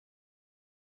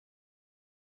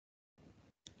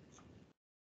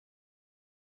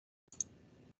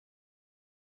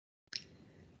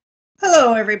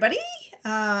Hello, everybody.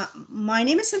 My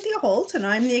name is Cynthia Holt, and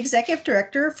I'm the Executive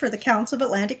Director for the Council of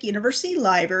Atlantic University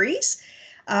Libraries.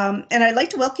 And I'd like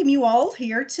to welcome you all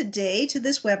here today to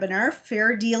this webinar,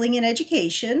 Fair Dealing in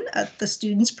Education, the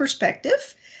Student's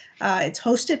Perspective. It's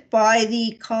hosted by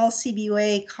the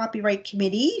CAAL-CBPA Copyright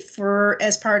Committee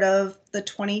as part of the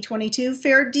 2022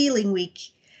 Fair Dealing Week.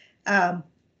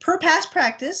 Per past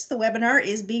practice, the webinar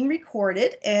is being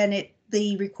recorded, and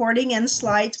the recording and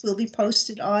slides will be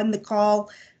posted on the CAAL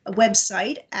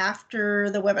website after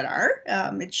the webinar.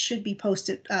 It should be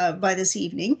posted by this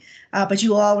evening, but you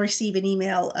will all receive an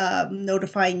email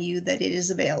notifying you that it is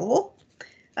available.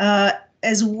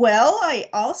 As well, I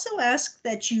also ask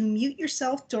that you mute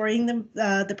yourself during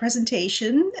the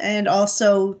presentation and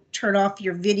also turn off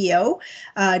your video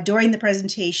during the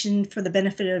presentation for the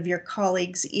benefit of your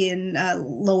colleagues in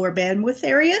lower bandwidth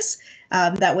areas.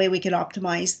 That way we can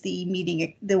optimize the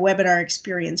webinar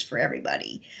experience for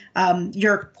everybody.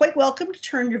 You're quite welcome to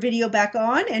turn your video back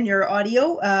on and your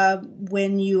audio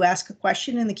when you ask a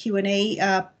question in the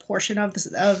Q&A portion of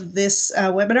this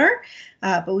webinar.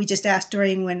 But we just asked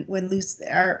during when Lucie,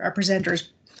 our presenters,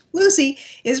 Lucie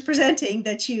is presenting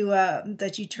that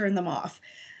you turn them off.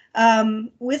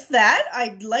 With that,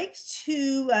 I'd like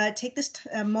to take this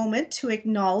moment to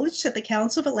acknowledge that the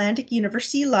Council of Atlantic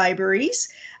University Libraries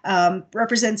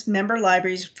represents member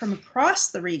libraries from across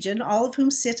the region, all of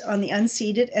whom sit on the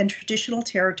unceded and traditional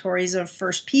territories of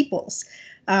First Peoples.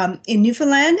 In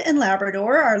Newfoundland and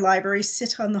Labrador, our libraries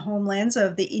sit on the homelands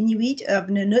of the Inuit of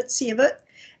Nunavut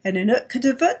and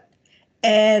Inuktitut,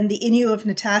 and the Innu of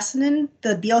Nitassinan,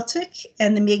 the Beothuk,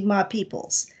 and the Mi'kmaq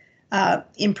peoples.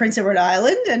 In Prince Edward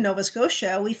Island and Nova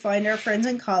Scotia, we find our friends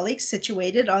and colleagues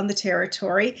situated on the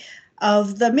territory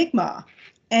of the Mi'kmaq.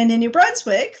 And in New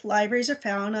Brunswick, libraries are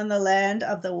found on the land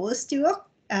of the Wolastoq,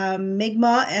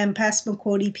 Mi'kmaq, and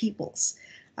Passamaquoddy peoples.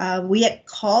 We at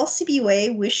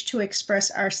CAAL-CBPA wish to express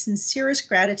our sincerest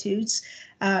gratitude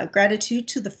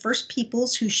to the First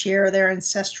Peoples who share their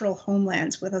ancestral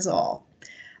homelands with us all.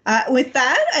 With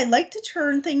that, I'd like to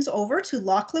turn things over to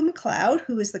Lachlan McLeod,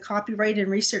 who is the Copyright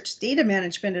and Research Data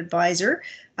Management Advisor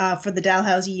for the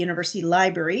Dalhousie University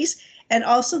Libraries, and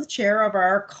also the chair of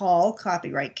our CAAL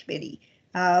Copyright Committee.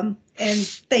 And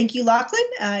thank you, Lachlan.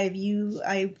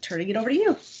 I'm turning it over to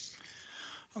you.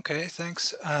 Okay,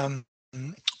 thanks.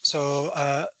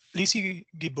 Lucie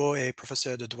Guibault est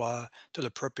professeure de droit de la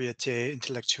propriété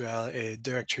intellectuelle et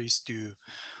directrice du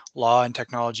Law and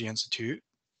Technology Institute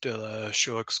de la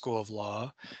Schulich School of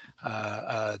Law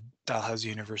à Dalhousie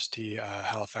University,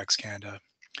 Halifax, Canada.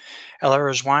 Elle a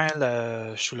rejoint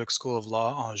la Schulich School of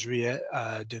Law en juillet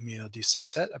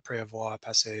 2017 après avoir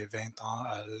passé 20 ans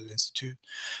à l'Institut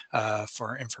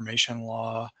for Information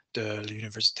Law de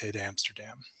l'Université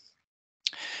d'Amsterdam.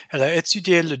 Elle a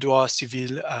étudié le droit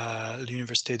civil à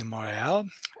l'Université de Montréal,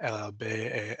 LLB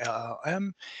et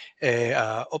LLM, et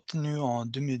a obtenu en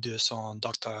 2002 son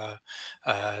doctorat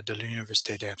de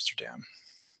l'Université d'Amsterdam.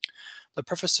 Le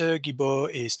professeur Guibault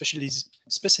est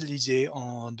spécialisé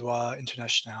en droit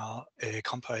international et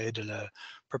comparé de la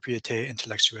propriété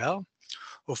intellectuelle.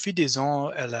 Au fil des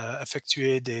ans, elle a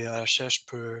effectué des recherches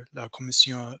pour la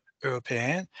Commission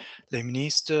européenne, les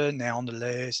ministres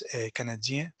néerlandais et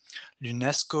canadiens,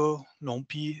 l'UNESCO,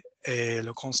 l'OMPI et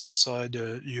le Conseil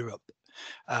de l'Europe.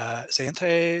 Ses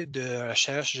intérêts de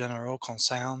recherche généraux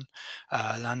concernent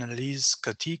l'analyse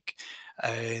critique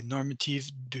et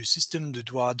normative du système de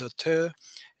droit d'auteur,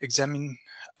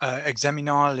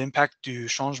 examinant l'impact du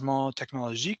changement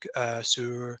technologique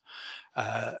sur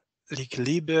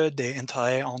l'équilibre des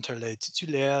intérêts entre les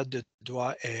titulaires de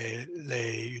droits et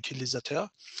les utilisateurs.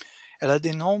 Elle a de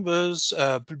nombreuses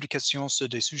publications sur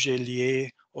des sujets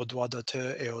liés aux droits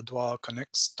d'auteur et aux droits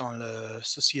connexes dans la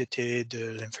société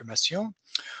de l'information,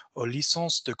 aux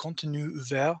licences de contenu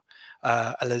ouvert,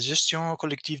 à la gestion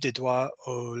collective des droits,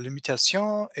 aux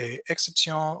limitations et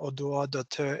exceptions aux droits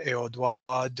d'auteur et aux droits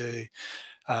de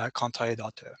contrat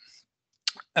d'auteur.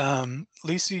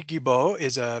 Lucie Guibault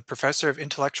is a professor of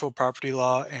intellectual property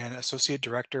law and associate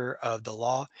director of the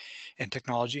Law and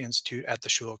Technology Institute at the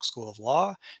Schulich School of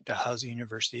Law, Dalhousie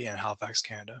University in Halifax,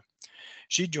 Canada.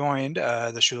 She joined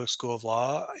the Schulich School of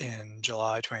Law in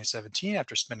July 2017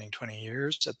 after spending 20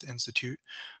 years at the Institute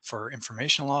for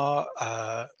Information Law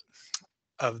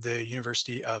of the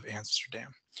University of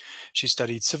Amsterdam. She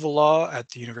studied civil law at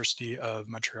the University of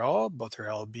Montreal, both her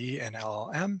LLB and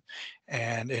LLM,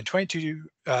 and in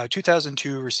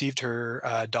 2002 received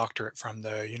her doctorate from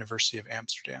the University of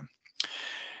Amsterdam.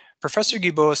 Professor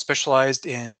Guibault specialized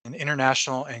in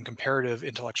international and comparative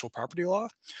intellectual property law.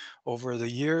 Over the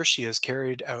years, she has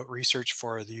carried out research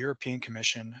for the European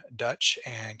Commission, Dutch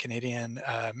and Canadian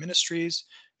ministries,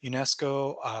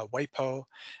 UNESCO, WIPO,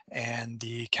 and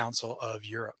the Council of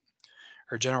Europe.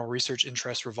 Her general research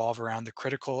interests revolve around the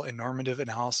critical and normative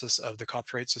analysis of the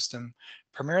copyright system,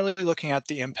 primarily looking at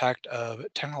the impact of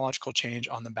technological change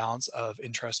on the balance of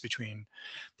interest between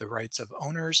the rights of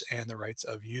owners and the rights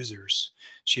of users.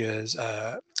 She has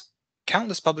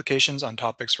countless publications on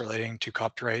topics relating to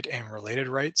copyright and related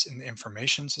rights in the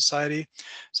information society,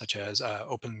 such as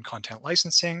open content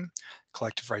licensing,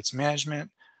 collective rights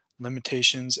management,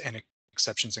 limitations and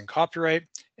exceptions in copyright,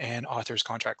 and author's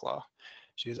contract law.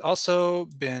 She has also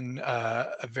been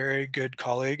a very good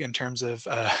colleague in terms of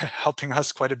helping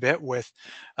us quite a bit with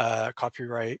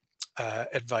copyright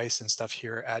advice and stuff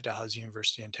here at Dalhousie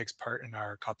University, and takes part in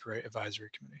our copyright advisory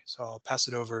committee. So I'll pass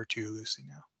it over to Lucie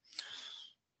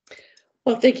now.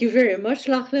 Well, thank you very much,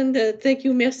 Lachlan. Thank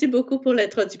you. Merci beaucoup pour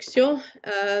l'introduction.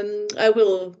 I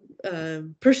will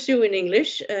pursue in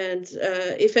English, and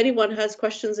if anyone has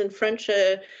questions in French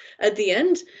at the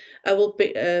end, I will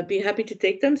be happy to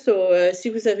take them. So, si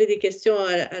vous avez des questions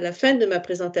à la fin de ma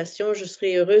présentation, je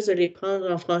serai heureuse de les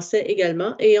prendre en français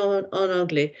également et en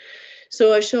anglais.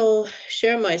 So I shall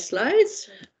share my slides,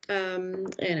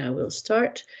 and I will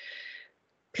start.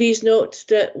 Please note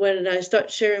that when I start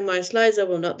sharing my slides, I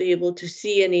will not be able to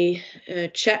see any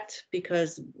chat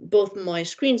because both my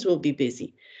screens will be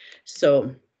busy.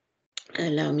 So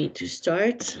allow me to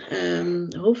start.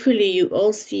 Hopefully you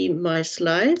all see my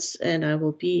slides and I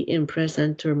will be in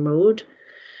presenter mode.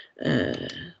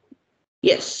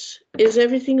 Yes, is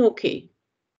everything okay?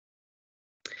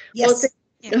 Yes.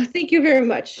 Well, thank you very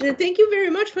much. Thank you very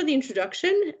much for the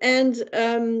introduction and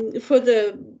for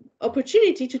the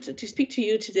opportunity to speak to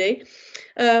you today.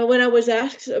 When I was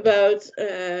asked about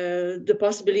the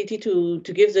possibility to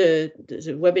give the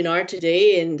webinar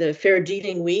today in the Fair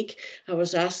Dealing Week, I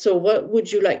was asked, so what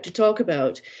would you like to talk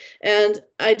about? And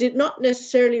I did not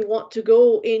necessarily want to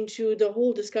go into the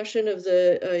whole discussion of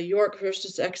the York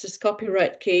versus Access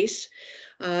copyright case.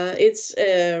 It's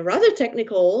rather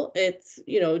technical. It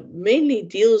mainly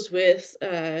deals with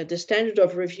the standard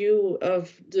of review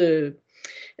of the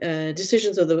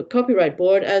decisions of the Copyright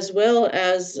Board, as well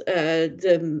as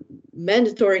the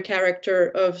mandatory character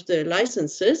of the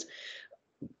licenses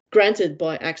granted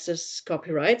by Access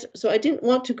Copyright. So I didn't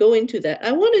want to go into that.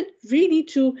 I wanted really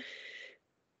to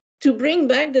bring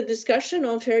back the discussion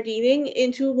on fair dealing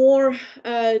into more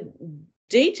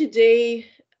day-to-day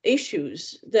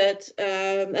issues that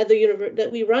that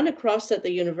we run across at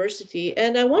the university.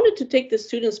 And I wanted to take the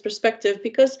students' perspective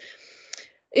because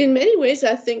in many ways,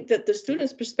 I think that the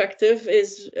students' perspective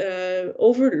is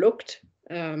overlooked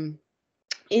in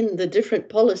the different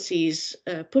policies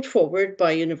put forward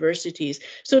by universities.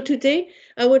 So today,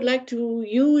 I would like to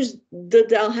use the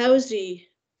Dalhousie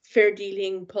fair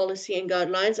dealing policy and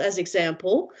guidelines as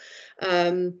example,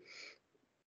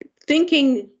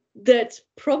 thinking that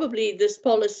probably this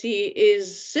policy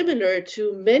is similar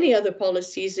to many other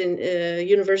policies in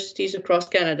universities across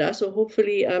Canada. So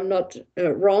hopefully I'm not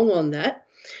wrong on that.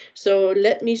 So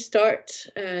let me start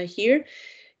here.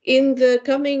 In the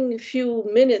coming few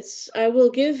minutes, I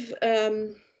will give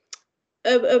a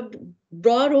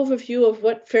broad overview of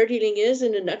what fair dealing is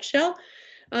in a nutshell.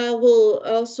 I will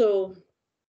also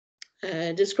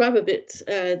describe a bit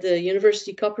the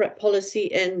university copyright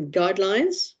policy and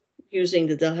guidelines using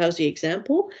the Dalhousie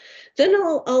example. Then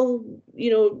I'll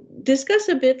discuss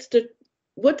a bit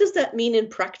what does that mean in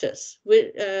practice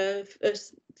with a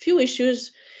few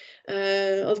issues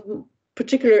of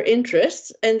particular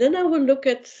interests, and then I will look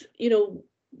at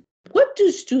what do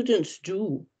students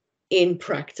do in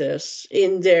practice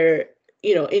in their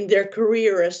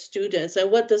career as students, and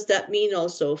what does that mean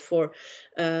also for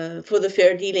the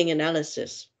fair dealing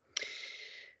analysis.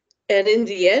 And in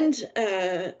the end,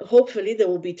 hopefully there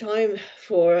will be time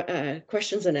for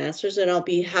questions and answers, and I'll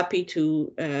be happy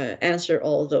to answer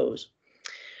all those.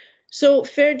 So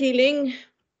fair dealing,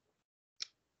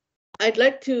 I'd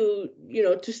like to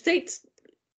state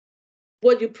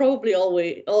what you probably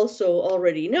also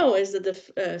already know is that the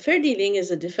fair dealing is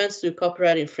a defense to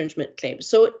copyright infringement claims.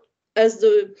 So as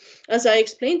I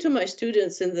explained to my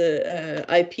students in the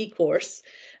IP course,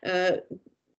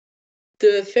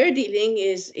 the fair dealing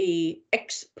is a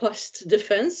ex post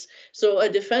defense, so a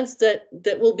defense that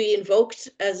will be invoked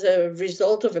as a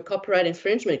result of a copyright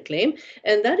infringement claim,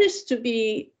 and that is to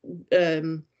be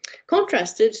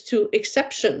contrasted to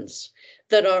exceptions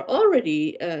that are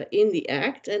already in the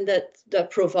Act and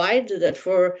that provide that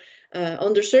for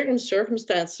under certain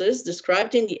circumstances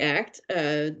described in the Act,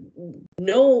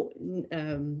 no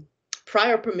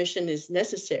prior permission is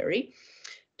necessary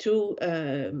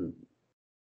to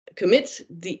commit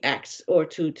the acts or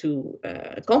to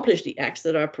accomplish the acts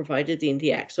that are provided in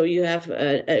the Act. So you have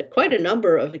quite a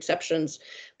number of exceptions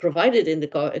provided in the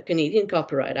Canadian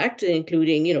Copyright Act,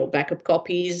 including, backup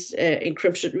copies,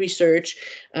 encryption research,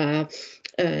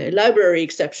 library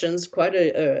exceptions, quite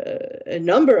a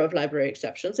number of library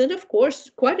exceptions, and of course,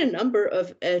 quite a number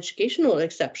of educational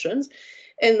exceptions.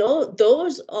 And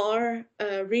those are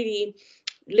really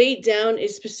laid down in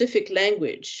specific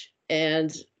language.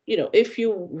 And if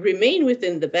you remain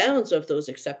within the bounds of those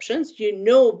exceptions,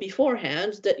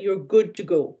 beforehand that you're good to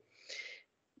go.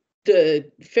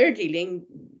 The fair dealing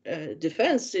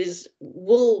defense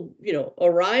will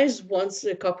arise once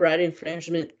a copyright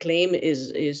infringement claim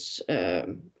is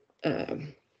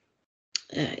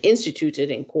instituted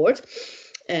in court,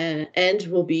 and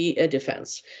will be a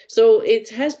defense. So it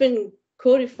has been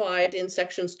codified in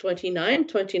sections 29,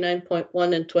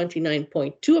 29.1, and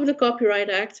 29.2 of the Copyright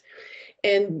Act.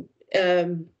 And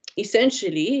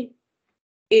essentially,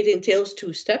 it entails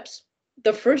two steps.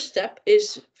 The first step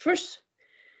is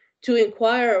to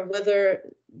inquire whether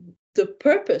the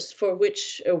purpose for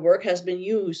which a work has been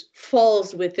used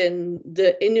falls within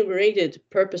the enumerated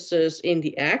purposes in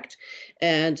the Act.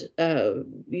 And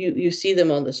you see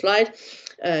them on the slide.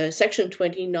 Section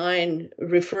 29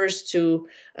 refers to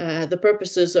the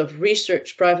purposes of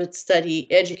research, private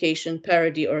study, education,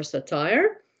 parody, or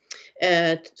satire.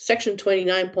 And Section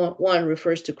 29.1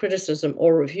 refers to criticism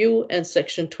or review, and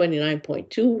Section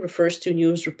 29.2 refers to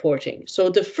news reporting. So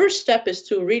the first step is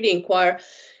to really inquire,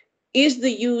 is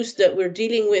the use that we're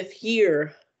dealing with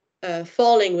here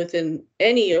falling within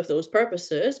any of those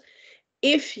purposes?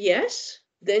 If yes,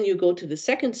 then you go to the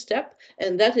second step,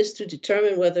 and that is to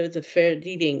determine whether the fair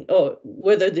dealing, or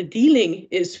whether the dealing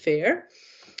is fair.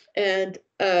 And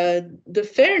the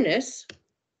fairness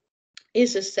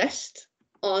is assessed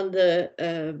on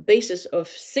the basis of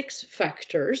 6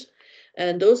 factors,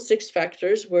 and those 6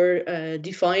 factors were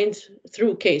defined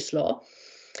through case law,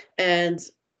 and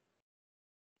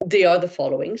they are the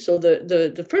following. So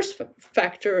the first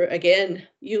factor, again,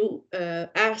 you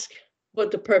ask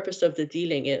what the purpose of the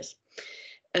dealing is.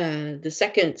 The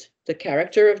second, the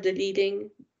character of the dealing,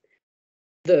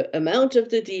 the amount of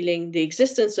the dealing, the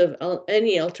existence of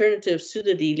any alternatives to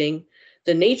the dealing,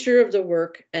 the nature of the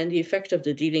work, and the effect of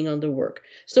the dealing on the work.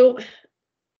 So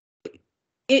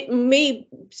it may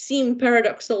seem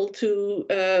paradoxical to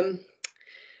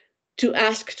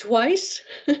ask twice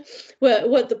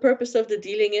what the purpose of the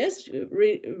dealing is.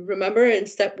 Remember, in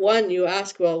step 1, you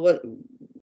ask, well, what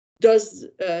does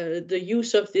the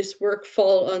use of this work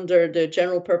fall under the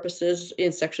general purposes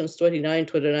in sections 29,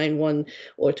 29.1,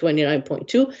 or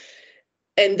 29.2?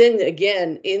 And then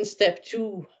again, in step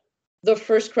 2, the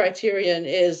first criterion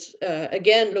is,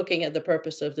 again, looking at the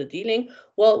purpose of the dealing.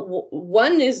 Well,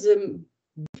 one is,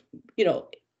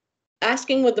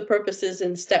 asking what the purpose is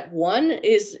in step 1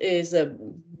 is a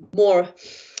more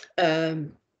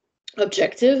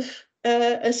objective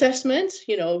assessment.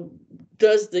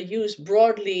 Does the use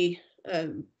broadly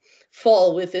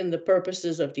fall within the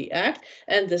purposes of the Act?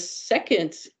 And the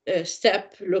second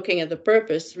step, looking at the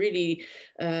purpose, really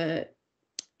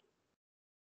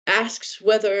asks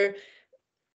whether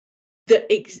the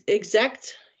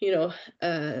exact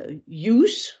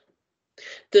use,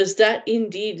 does that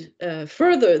indeed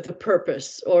further the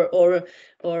purpose or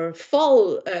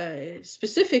fall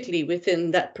specifically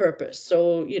within that purpose?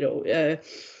 So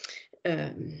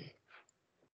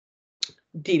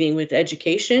dealing with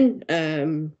education,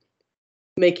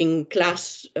 making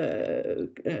class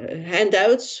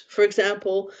handouts, for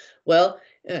example. Well,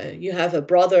 you have a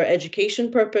broader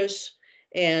education purpose,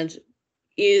 and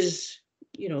is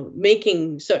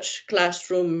making such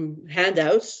classroom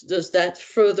handouts, does that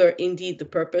further indeed the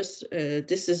purpose?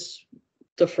 This is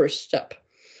the first step.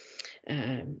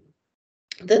 Then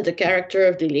the character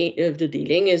of the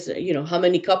dealing is, how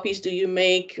many copies do you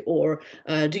make, or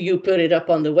do you put it up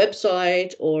on the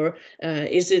website, or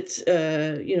is it,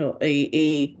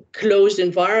 a closed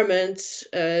environment?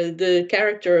 The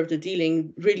character of the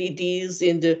dealing really deals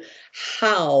in the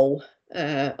how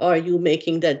are you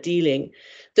making that dealing.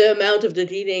 The amount of the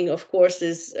dealing, of course,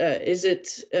 is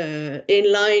it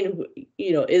in line,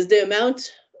 is the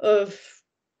amount of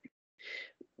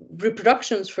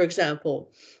reproductions, for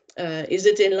example, is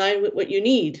it in line with what you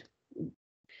need?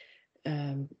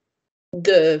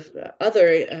 the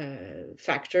other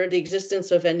factor, the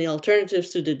existence of any alternatives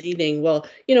to the dealing, well,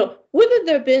 wouldn't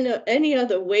there have been any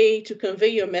other way to convey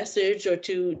your message or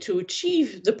to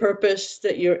achieve the purpose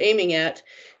that you're aiming at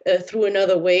through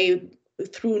another way,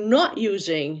 through not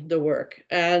using the work?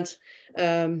 And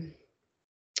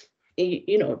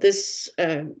this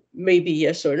may be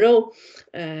yes or no,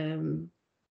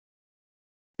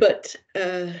 but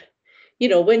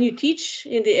when you teach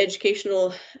in the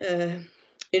educational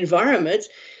environment,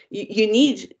 you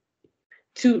need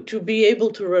to be able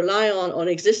to rely on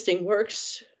existing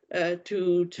works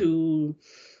to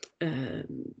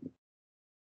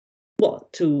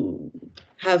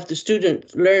have the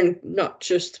student learn not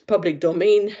just public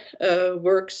domain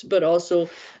works, but also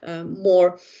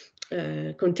more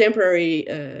contemporary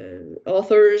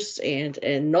authors and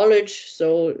knowledge.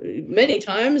 So many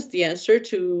times the answer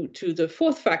to the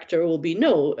fourth factor will be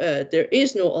no, there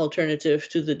is no alternative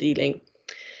to the dealing.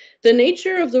 The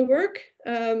nature of the work,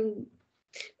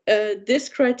 this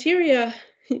criteria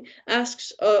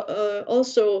asks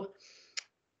also,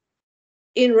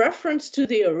 in reference to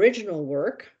the original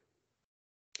work,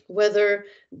 whether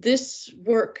this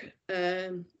work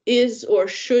is or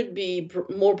should be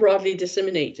more broadly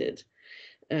disseminated.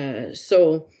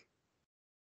 So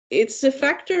it's a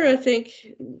factor, I think,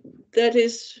 that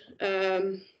is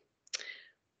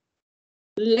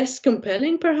less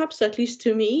compelling, perhaps, at least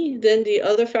to me, than the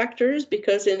other factors,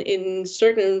 because in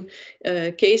certain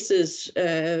cases,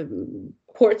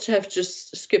 courts have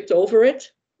just skipped over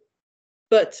it.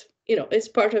 But, it's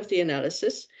part of the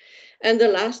analysis. And the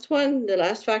last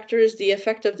factor is the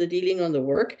effect of the dealing on the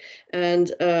work. And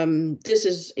this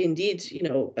is indeed,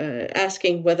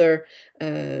 asking whether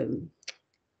the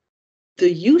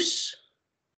use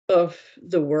of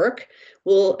the work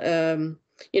will,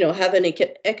 have an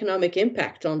economic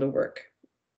impact on the work,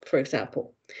 for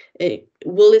example.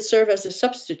 Will it serve as a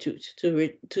substitute to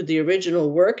the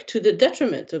original work, to the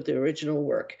detriment of the original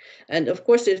work? And of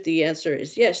course, if the answer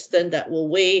is yes, then that will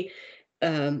weigh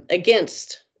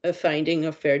against a finding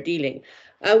of fair dealing.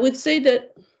 I would say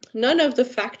that none of the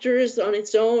factors on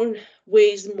its own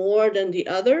weighs more than the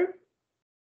other.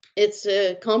 It's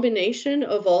a combination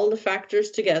of all the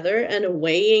factors together and a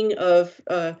weighing of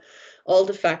all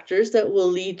the factors that will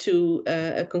lead to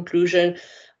a conclusion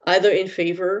either in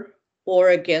favor or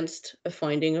against a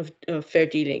finding of fair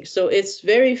dealing. So it's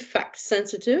very fact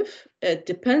sensitive. It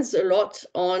depends a lot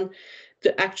on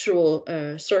the actual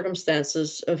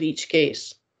circumstances of each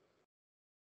case.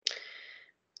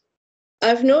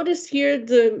 I've noticed here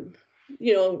the,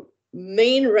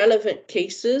 main relevant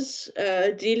cases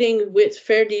dealing with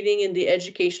fair dealing in the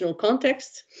educational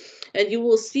context. And you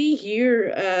will see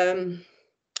here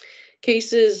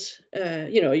cases,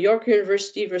 York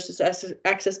University versus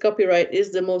Access Copyright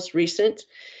is the most recent.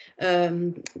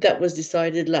 That was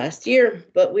decided last year,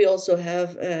 but we also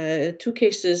have two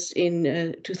cases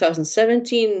in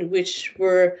 2017, which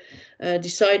were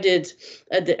decided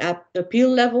at the appeal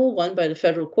level, one by the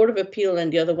Federal Court of Appeal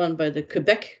and the other one by the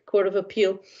Quebec Court of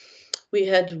Appeal. We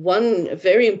had one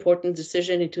very important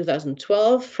decision in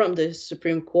 2012 from the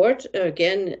Supreme Court,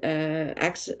 again,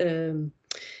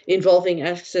 involving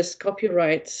access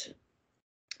copyright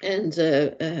and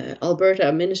Alberta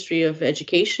Ministry of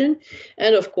Education,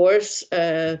 and of course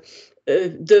the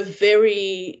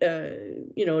very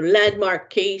landmark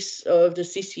case of the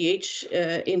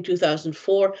CCH in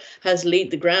 2004 has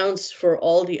laid the grounds for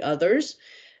all the others.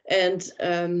 And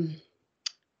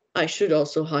I should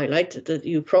also highlight that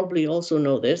you probably also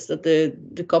know this, that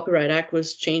the Copyright Act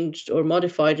was changed or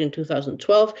modified in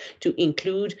 2012 to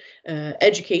include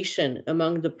education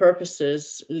among the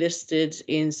purposes listed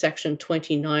in Section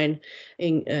 29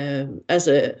 as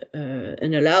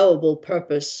an allowable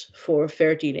purpose for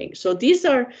fair dealing. So these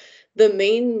are the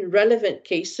main relevant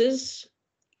cases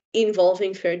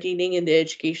involving fair dealing in the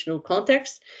educational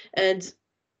context. And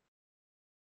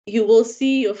you will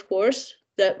see, of course,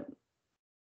 that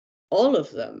all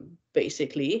of them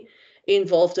basically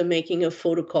involve the making of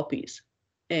photocopies.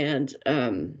 And,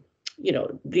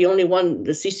 the only one,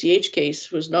 the CCH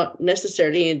case, was not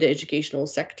necessarily in the educational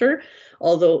sector,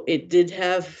 although it did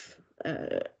have,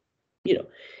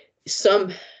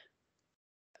 some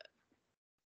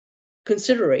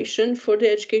consideration for the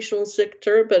educational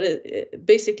sector, but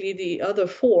basically the other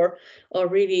four are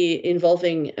really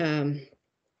involving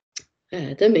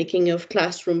the making of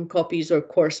classroom copies or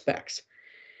course packs.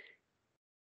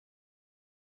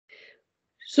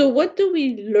 So what do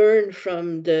we learn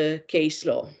from the case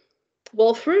law?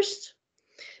 Well, first,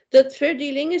 that fair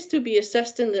dealing is to be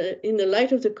assessed in the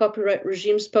light of the copyright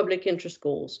regime's public interest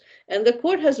goals. And the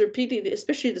court has repeatedly,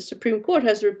 especially the Supreme Court,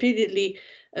 has repeatedly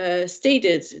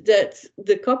stated that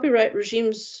the copyright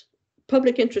regime's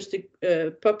public interest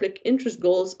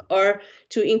goals are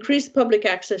to increase public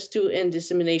access to and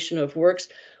dissemination of works,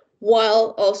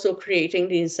 while also creating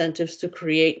the incentives to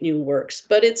create new works.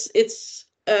 But it's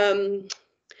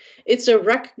a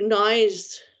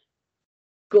recognized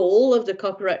goal of the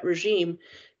copyright regime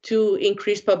to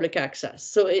increase public access.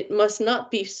 So it must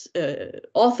not be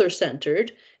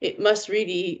author-centered. It must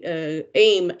really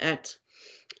aim at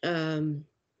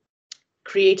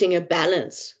creating a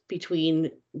balance between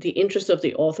the interest of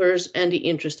the authors and the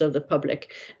interest of the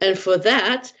public. And for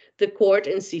that, the court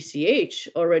in CCH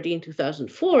already in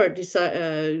 2004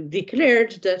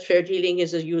 declared that fair dealing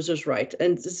is a user's right.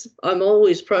 And I'm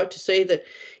always proud to say that,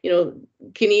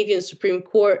 Canadian Supreme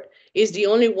Court is the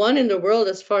only one in the world,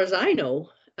 as far as I know,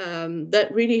 that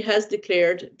really has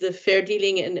declared the fair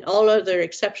dealing and all other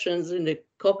exceptions in the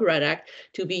Copyright Act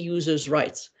to be users'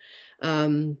 rights.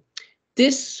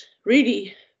 This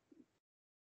really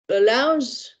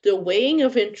allows the weighing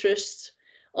of interests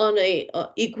on a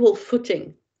equal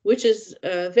footing, which is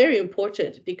very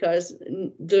important, because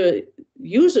the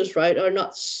users' right are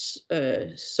not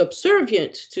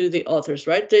subservient to the author's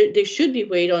right. They should be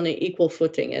weighed on an equal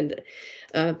footing, and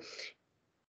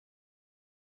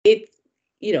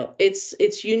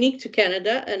it's unique to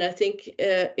Canada, and I think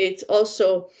it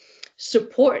also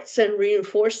supports and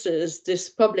reinforces this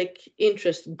public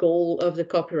interest goal of the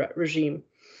copyright regime.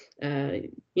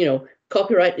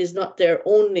 Copyright is not there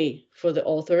only for the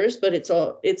authors, but it's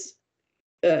a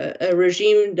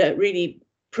regime that really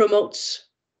promotes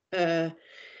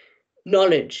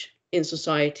knowledge in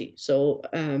society. So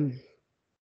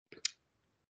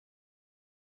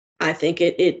I think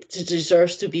it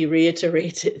deserves to be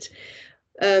reiterated.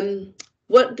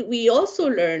 What we also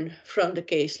learn from the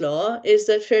case law is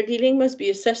that fair dealing must be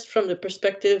assessed from the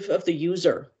perspective of the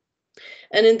user.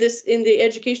 And in the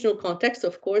educational context,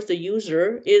 of course, the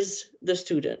user is the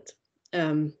student.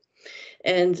 And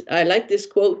I like this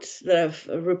quote that I've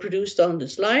reproduced on the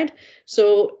slide.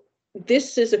 So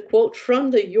this is a quote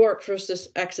from the York versus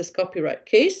Access Copyright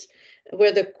case,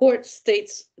 where the court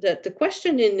states that the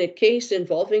question in the case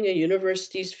involving a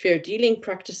university's fair dealing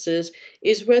practices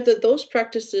is whether those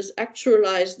practices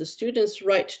actualize the student's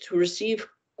right to receive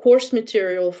course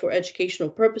material for educational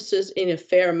purposes in a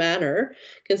fair manner,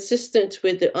 consistent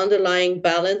with the underlying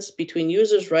balance between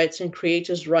users' rights and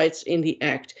creators' rights in the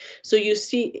Act. So you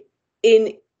see,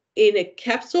 in a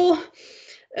capsule,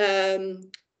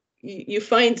 you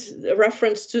find a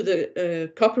reference to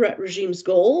the copyright regime's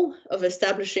goal of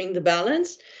establishing the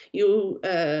balance. You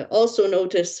also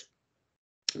notice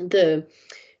the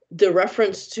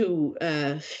reference to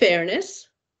fairness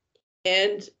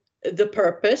and the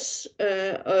purpose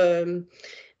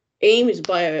aim is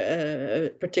by a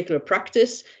particular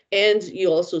practice, and you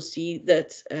also see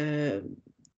that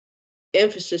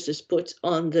emphasis is put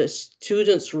on the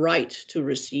student's right to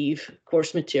receive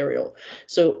course material.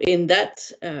 So in that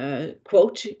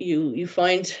quote, you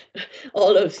find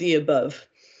all of the above.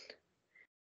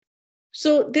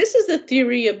 So this is the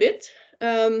theory a bit.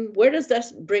 Where does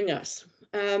that bring us?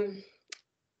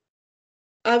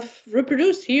 I've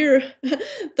reproduced here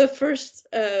the first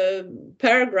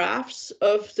paragraphs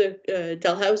of the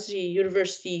Dalhousie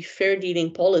University fair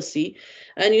dealing policy,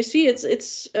 and you see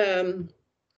it's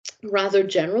rather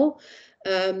general.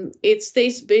 It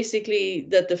states basically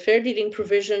that the fair dealing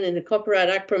provision in the Copyright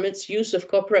Act permits use of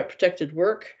copyright protected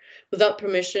work without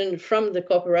permission from the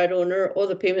copyright owner or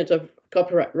the payment of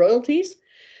copyright royalties.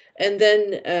 And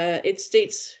then it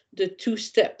states the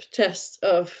two-step test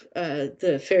of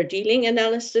the fair dealing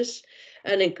analysis.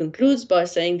 And it concludes by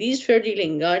saying these fair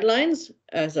dealing guidelines,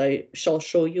 as I shall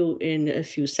show you in a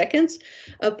few seconds,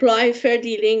 apply fair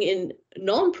dealing in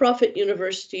non-profit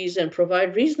universities and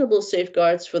provide reasonable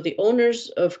safeguards for the owners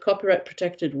of copyright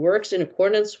protected works in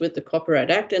accordance with the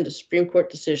Copyright Act and the Supreme Court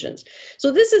decisions.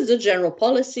 So this is the general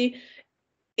policy.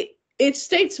 It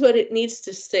states what it needs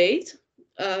to state,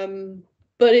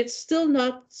 but it's still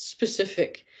not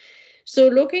specific. So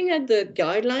looking at the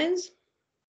guidelines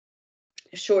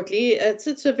shortly,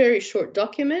 it's a very short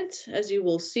document, as you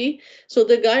will see. So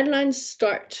the guidelines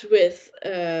start with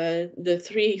the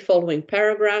three following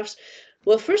paragraphs.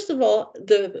 Well, first of all,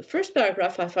 the first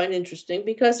paragraph I find interesting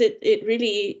because it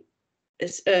really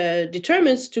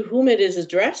determines to whom it is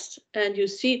addressed. And you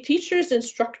see teachers,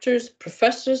 instructors,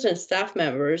 professors, and staff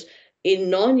members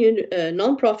in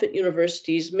non-profit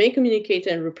universities may communicate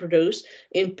and reproduce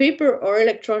in paper or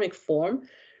electronic form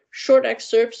short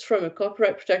excerpts from a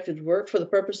copyright protected work for the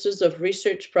purposes of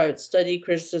research, private study,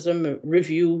 criticism,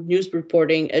 review, news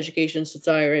reporting, education,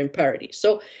 satire, and parody.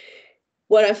 So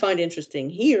what I find interesting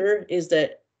here is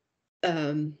that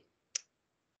you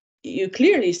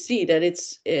clearly see that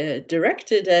it's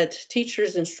directed at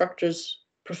teachers, instructors,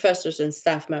 professors, and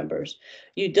staff members.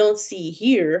 You don't see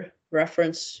here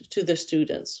reference to the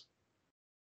students.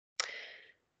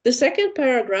 The second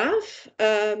paragraph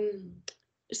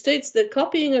states that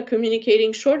copying or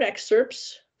communicating short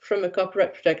excerpts from a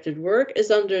copyright protected work is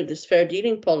under this fair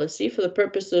dealing policy for the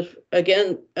purpose of,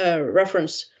 again,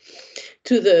 reference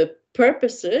to the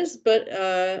purposes, but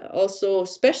also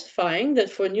specifying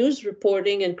that for news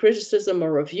reporting and criticism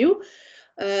or review,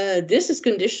 this is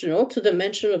conditional to the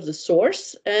mention of the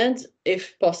source and,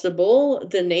 if possible,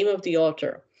 the name of the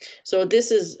author. So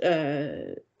this is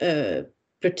a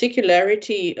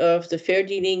particularity of the fair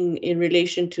dealing in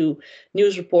relation to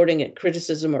news reporting and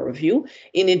criticism or review.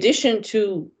 In addition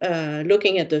to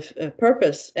looking at the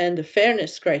purpose and the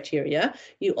fairness criteria,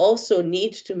 you also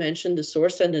need to mention the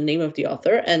source and the name of the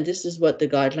author, and this is what the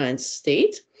guidelines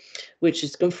state, which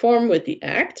is conform with the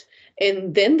Act.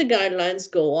 And then the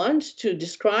guidelines go on to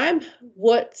describe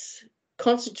what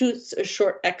constitutes a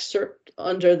short excerpt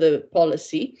under the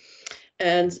policy.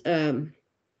 And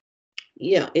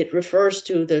yeah, it refers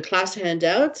to the class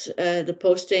handout, the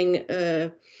posting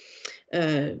to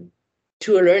a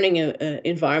learning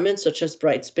environment such as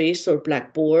Brightspace or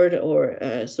Blackboard,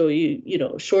 or so you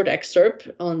know, short excerpt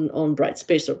on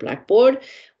Brightspace or Blackboard,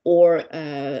 or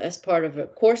as part of a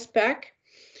course pack.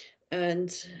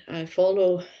 And I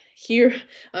follow here.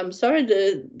 I'm sorry,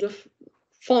 the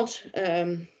font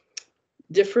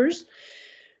differs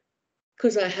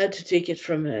because I had to take it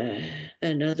from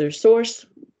another source.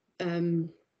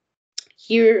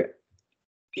 Here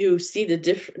you see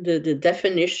the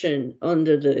definition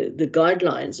under the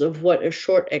guidelines of what a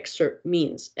short excerpt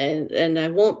means, and I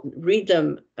won't read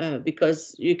them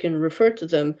because you can refer to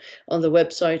them on the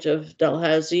website of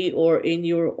Dalhousie or in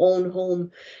your own home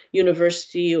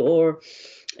university or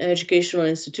educational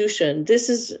institution. This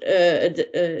is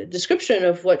a description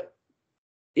of what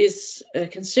is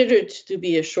considered to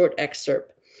be a short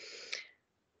excerpt.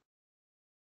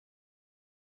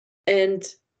 And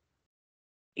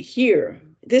here,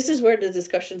 this is where the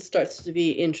discussion starts to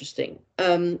be interesting.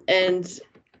 And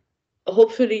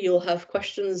hopefully you'll have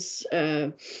questions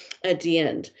at the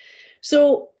end.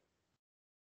 So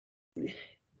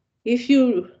if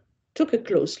you took a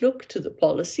close look to the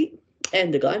policy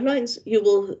and the guidelines, you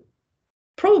will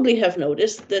probably have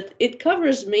noticed that it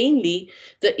covers mainly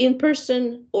the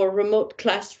in-person or remote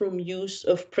classroom use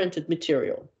of printed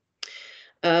material.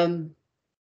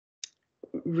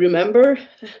 Remember,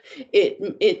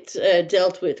 it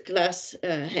dealt with class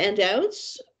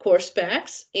handouts, course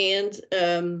packs, and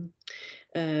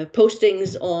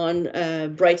postings on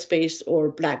Brightspace or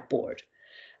Blackboard.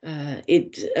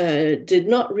 It did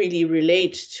not really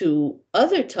relate to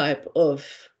other type of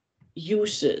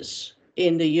uses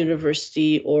in the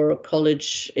university or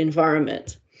college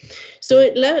environment. So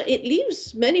it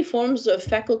leaves many forms of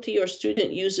faculty or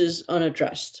student uses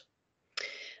unaddressed.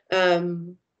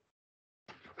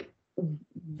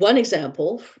 One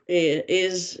example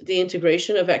is the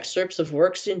integration of excerpts of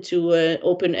works into an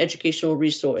open educational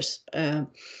resource.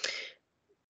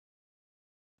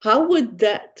 How would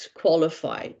that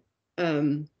qualify?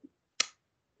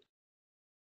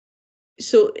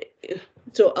 So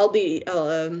I'll be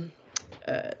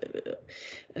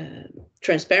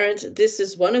transparent. This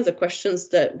is one of the questions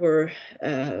that were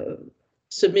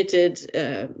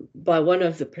submitted by one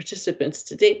of the participants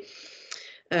today,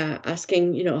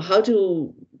 asking, you know, how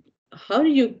do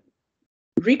you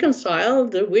reconcile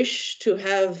the wish to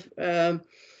have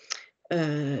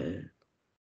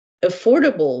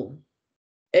affordable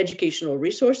educational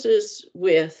resources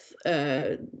with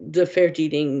the fair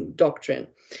dealing doctrine?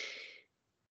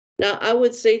 Now, I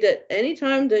would say that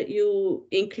anytime that you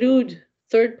include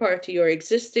third-party or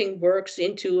existing works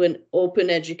into an open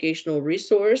educational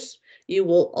resource, you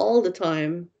will all the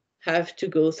time have to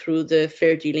go through the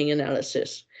fair dealing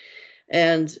analysis.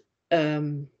 And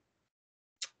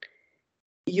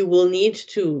you will need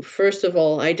to, first of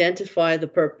all, identify the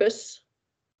purpose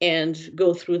and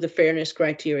go through the fairness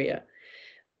criteria.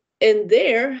 And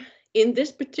there, in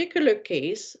this particular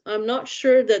case, I'm not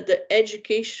sure that the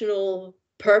educational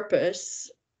purpose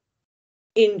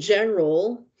in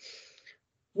general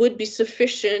would be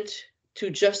sufficient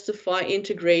to justify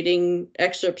integrating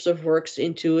excerpts of works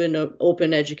into an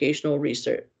open educational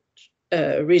resource.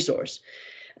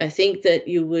 I think that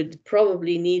you would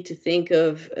probably need to think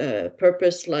of a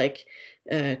purpose like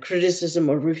criticism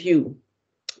or review,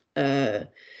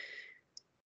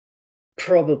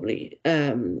 probably.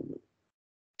 And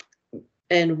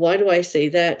why do I say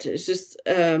that? It's just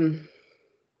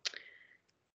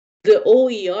the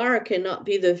OER cannot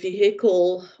be the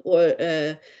vehicle or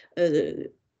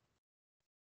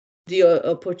the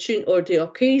opportunity or the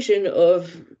occasion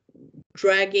of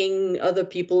dragging other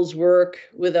people's work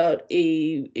without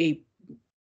a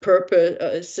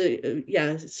purpose,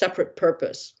 separate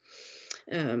purpose.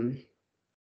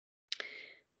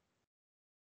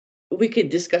 We could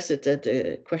discuss it at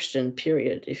the question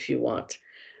period if you want.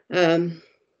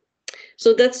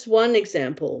 So that's one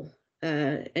example.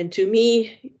 And to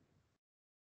me,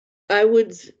 I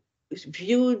would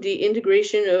view the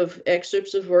integration of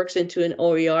excerpts of works into an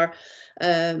OER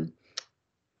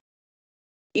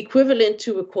equivalent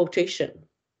to a quotation.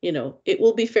 You know, it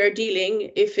will be fair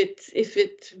dealing if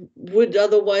it would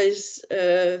otherwise,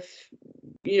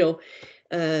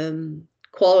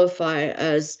 qualify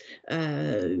as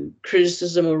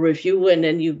criticism or review, and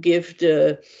then you give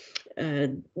the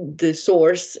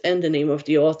source and the name of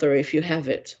the author if you have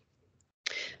it.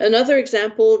 Another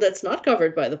example that's not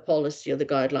covered by the policy or the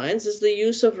guidelines is the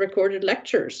use of recorded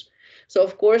lectures. So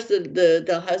of course the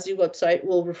Dalhousie website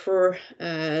will refer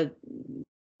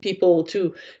people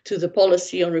to the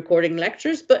policy on recording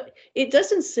lectures, but it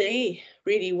doesn't say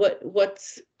really what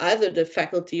either the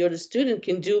faculty or the student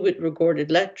can do with recorded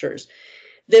lectures.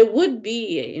 There would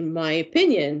be, in my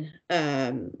opinion,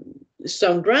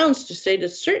 some grounds to say that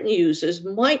certain uses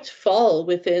might fall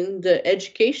within the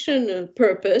education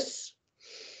purpose,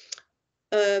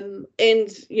 and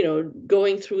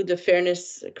going through the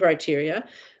fairness criteria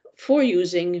for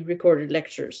using recorded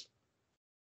lectures.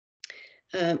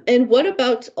 And what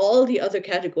about all the other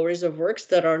categories of works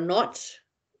that are not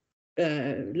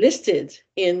listed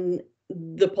in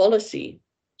the policy?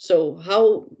 So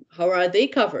how are they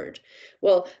covered?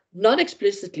 Well, not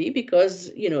explicitly, because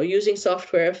using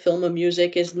software, film, or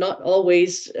music is not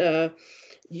always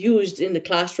used in the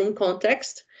classroom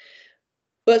context,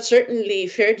 but certainly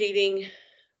fair dealing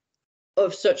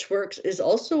of such works is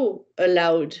also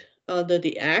allowed under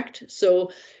the Act. So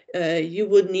you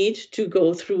would need to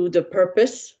go through the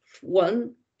purpose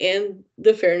one and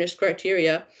the fairness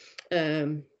criteria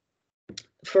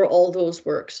for all those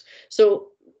works. So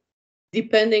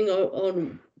depending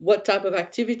on what type of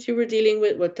activity we're dealing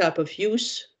with, what type of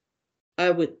use, I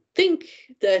would think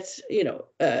that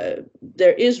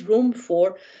there is room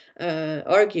for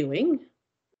arguing,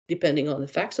 depending on the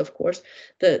facts, of course,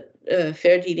 that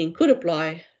fair dealing could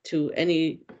apply to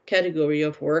any category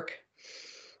of work,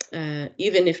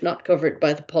 even if not covered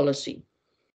by the policy.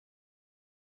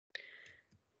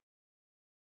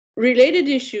 Related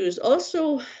issues,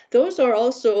 those are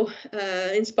also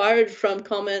inspired from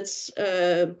comments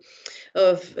of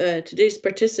today's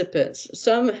participants.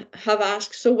 Some have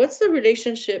asked, so what's the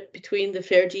relationship between the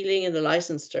fair dealing and the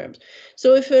license terms?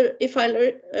 So if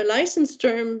a license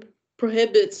term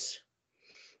prohibits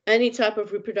any type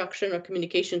of reproduction or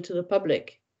communication to the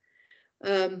public,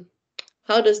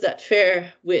 how does that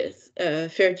fare with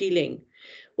fair dealing?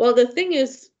 Well, the thing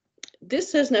is,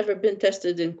 this has never been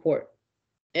tested in court.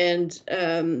 And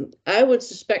I would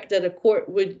suspect that a court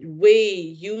would weigh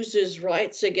users'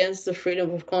 rights against the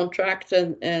freedom of contract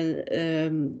and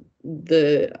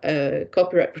the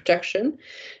copyright protection.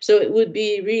 So it would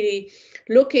be really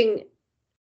looking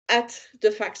at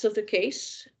the facts of the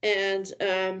case and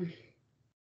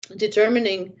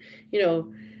determining,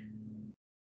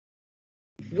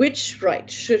 which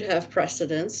right should have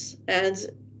precedence. And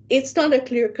it's not a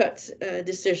clear-cut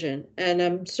decision, and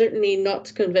I'm certainly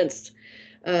not convinced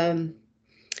that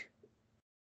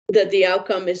the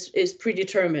outcome is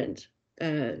predetermined.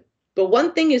 But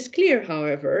one thing is clear,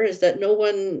 however, is that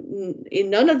in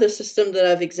none of the systems that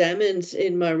I've examined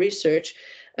in my research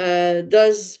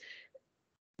does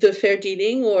the fair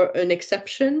dealing or an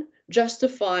exception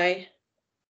justify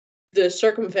the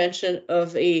circumvention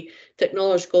of a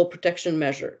technological protection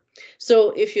measure.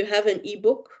 So if you have an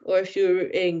ebook, or if you're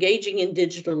engaging in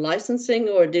digital licensing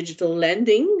or digital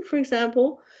lending, for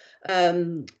example,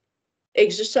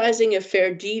 exercising a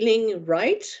fair dealing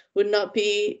right would not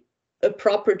be a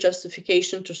proper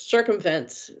justification to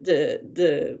circumvent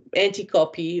the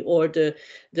anti-copy or the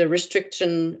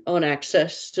restriction on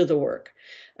access to the work.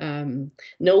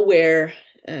 Nowhere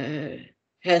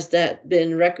has that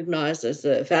been recognized as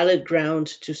a valid ground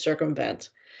to circumvent.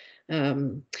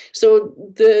 So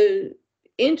the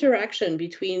interaction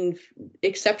between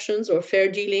exceptions or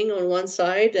fair dealing on one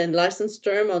side and license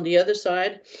term on the other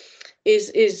side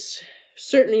is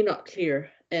certainly not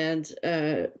clear, and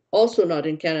also not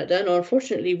in Canada. And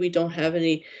unfortunately, we don't have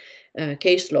any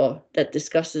case law that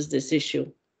discusses this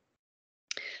issue.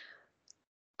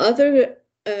 Other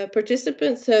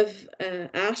participants have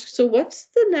asked, so what's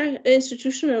the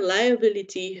institutional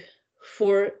liability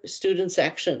for students'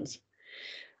 actions?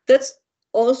 That's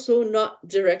also not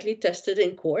directly tested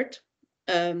in court.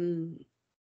 And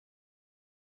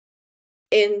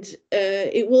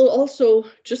it will also,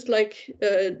 just like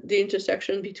the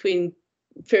intersection between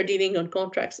fair dealing on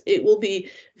contracts, it will be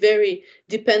very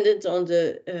dependent on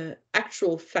the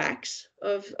actual facts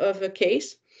of a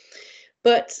case.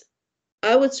 But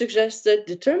I would suggest that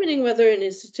determining whether an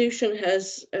institution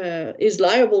is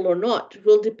liable or not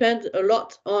will depend a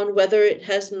lot on whether it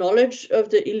has knowledge of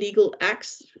the illegal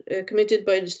acts committed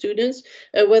by the students,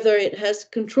 whether it has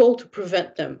control to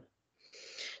prevent them.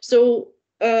 So,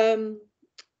 the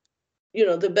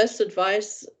best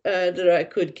advice that I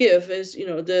could give is,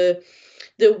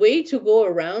 the way to go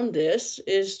around this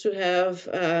is to have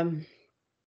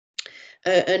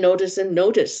a notice and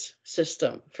notice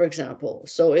system, for example.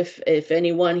 So if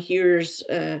anyone hears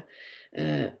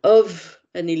of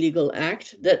an illegal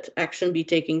act, that action be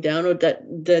taken down, or that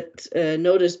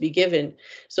notice be given.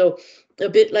 So a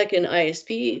bit like an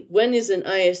ISP, when is an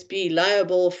ISP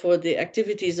liable for the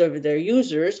activities of their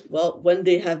users? Well, when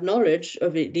they have knowledge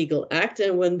of a legal act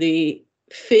and when they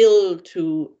fail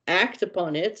to act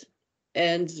upon it,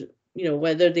 and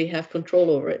whether they have control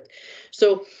over it.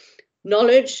 So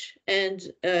knowledge and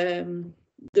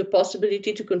the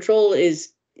possibility to control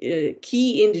is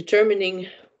key in determining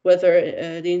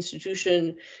whether the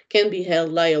institution can be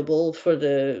held liable for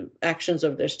the actions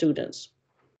of their students.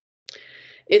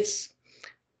 It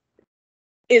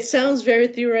sounds very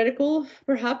theoretical,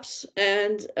 perhaps,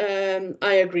 and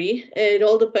I agree. It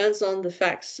all depends on the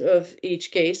facts of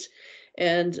each case,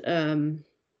 and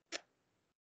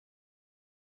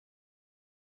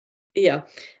yeah,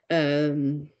 I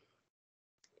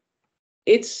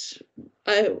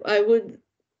would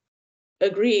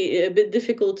agree, a bit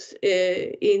difficult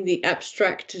in the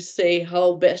abstract to say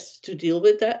how best to deal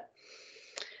with that,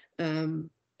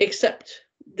 except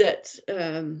that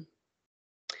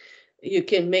you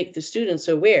can make the students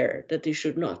aware that they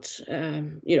should not,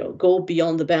 go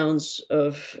beyond the bounds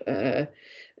of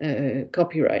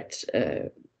copyright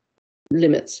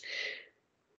limits.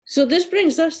 So this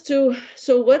brings us to,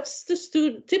 what's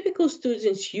the typical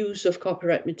student's use of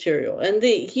copyright material? And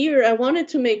here I wanted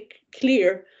to make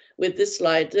clear with this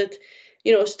slide that,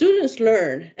 students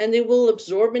learn and they will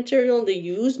absorb material, they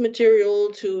use material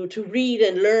to read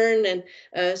and learn, and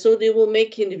so they will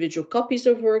make individual copies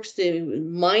of works, they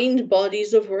mine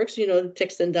bodies of works,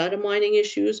 text and data mining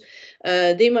issues.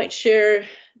 They might share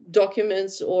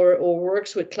documents or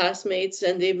works with classmates,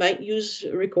 and they might use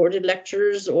recorded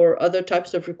lectures or other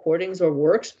types of recordings or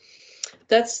works.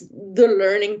 That's the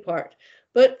learning part.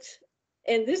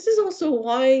 And this is also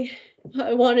why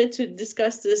I wanted to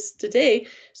discuss this today.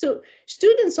 So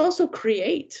students also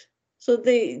create. So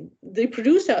they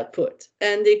produce output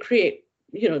and they create,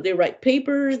 they write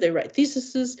papers, they write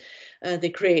theses, they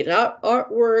create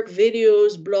artwork,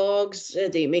 videos, blogs,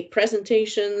 they make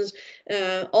presentations,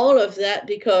 all of that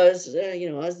because,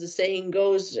 as the saying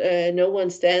goes, no one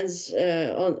stands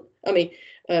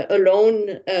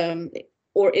alone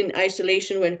or in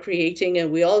isolation when creating,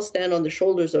 and we all stand on the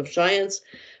shoulders of giants.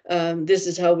 This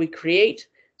is how we create.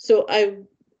 So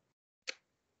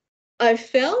I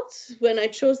felt when I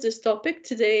chose this topic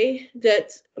today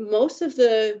that most of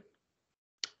the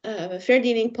fair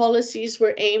dealing policies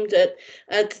were aimed at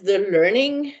the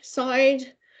learning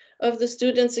side of the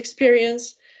student's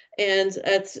experience and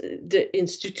at the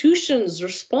institution's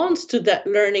response to that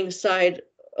learning side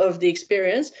of the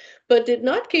experience, but did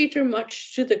not cater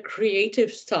much to the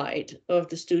creative side of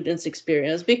the student's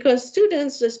experience, because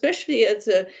students, especially at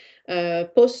the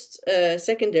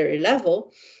post-secondary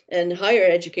level and higher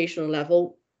educational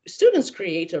level, students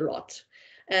create a lot.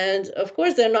 And of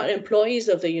course, they're not employees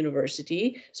of the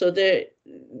university, so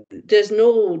there's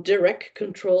no direct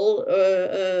control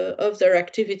of their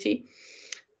activity.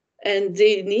 And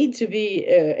they need to be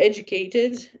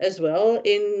educated as well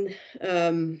in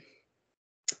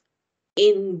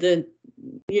the,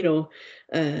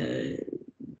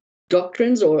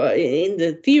 doctrines or in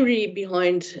the theory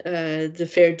behind the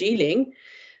fair dealing.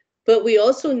 But we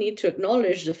also need to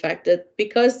acknowledge the fact that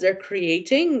because they're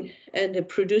creating and they're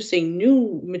producing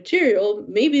new material,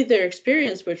 maybe their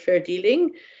experience with fair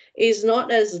dealing is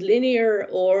not as linear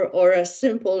or as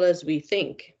simple as we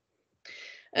think.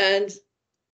 And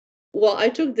well, I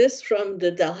took this from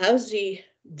the Dalhousie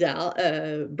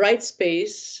Bright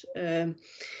Space.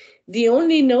 The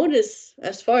only notice,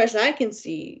 as far as I can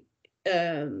see,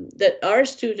 that our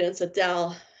students at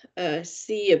Dal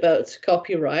see about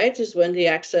copyright is when they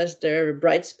access their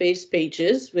Brightspace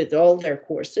pages with all their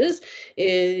courses.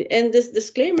 And this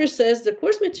disclaimer says the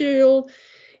course material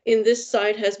in this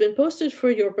site has been posted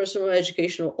for your personal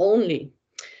educational only.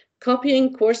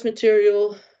 Copying course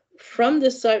material from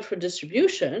the site for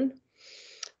distribution,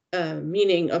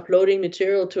 meaning uploading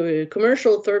material to a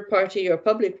commercial, third-party, or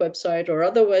public website, or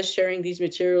otherwise sharing these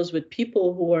materials with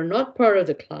people who are not part of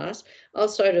the class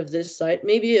outside of this site,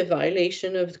 may be a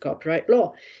violation of the copyright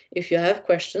law. If you have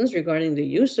questions regarding the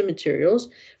use of materials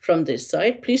from this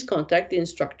site, please contact the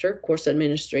instructor, course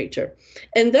administrator.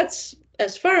 And that's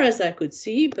as far as I could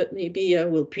see, but maybe I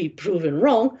will be proven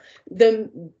wrong.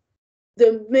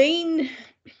 The main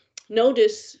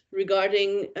notice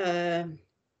regarding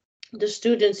the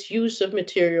students' use of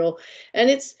material, and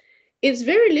it's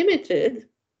very limited.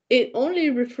 It only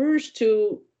refers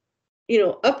to,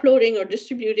 uploading or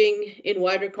distributing in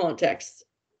wider context,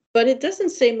 but it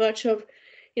doesn't say much of,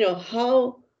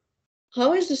 how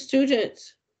is the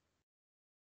student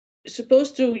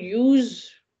supposed to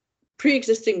use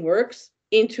pre-existing works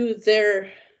into their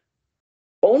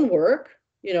own work,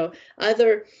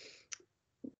 either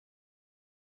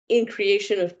in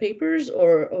creation of papers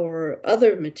or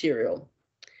other material.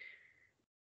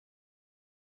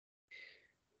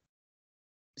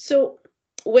 So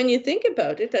when you think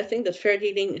about it, I think that fair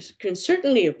dealing can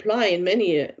certainly apply in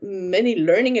many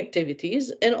learning activities,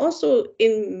 and also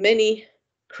in many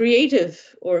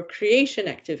creative or creation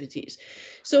activities.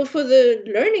 So for the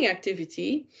learning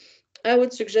activity, I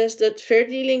would suggest that fair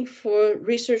dealing for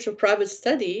research or private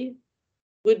study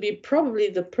would be probably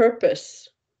the purpose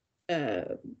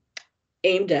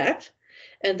aimed at,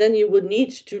 and then you would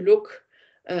need to look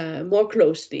more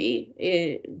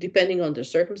closely, depending on the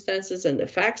circumstances and the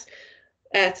facts,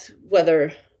 at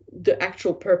whether the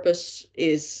actual purpose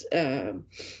is,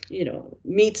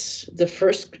 meets the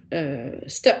first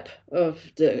step of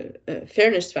the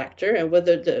fairness factor, and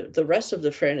whether the rest of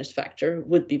the fairness factor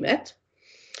would be met.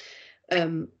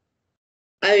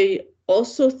 I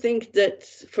also think that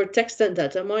for text and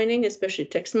data mining, especially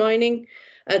text mining,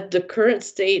 at the current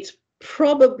state,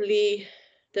 probably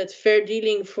that fair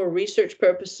dealing for research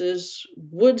purposes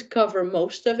would cover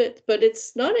most of it, but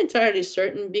it's not entirely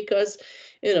certain because,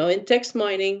 in text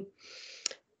mining,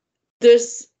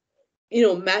 there's,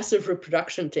 massive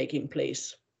reproduction taking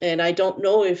place. And I don't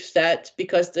know if that,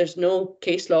 because there's no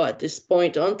case law at this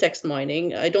point on text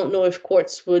mining, I don't know if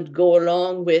courts would go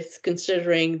along with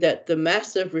considering that the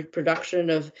massive reproduction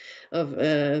of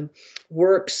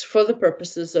works for the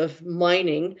purposes of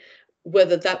mining,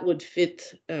 whether that would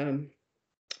fit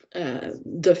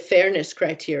the fairness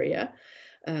criteria.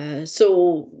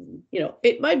 So,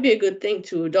 it might be a good thing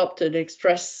to adopt an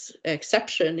express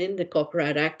exception in the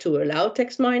Copyright Act to allow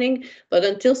text mining, but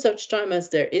until such time as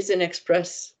there is an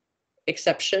express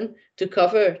exception to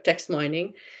cover text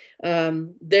mining,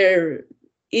 there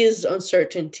is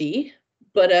uncertainty,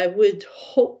 but I would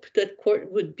hope that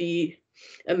court would be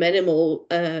amenable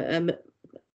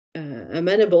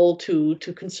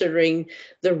to considering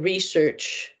the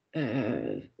research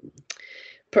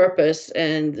purpose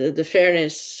and the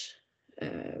fairness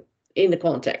in the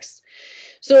context.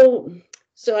 So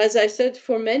as I said,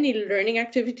 for many learning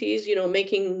activities,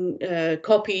 making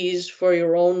copies for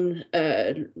your own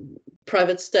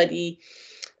private study,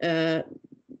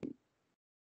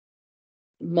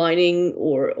 mining,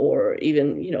 or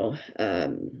even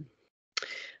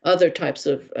other types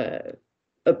of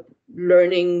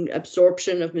learning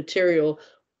absorption of material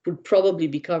would probably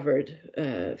be covered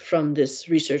from this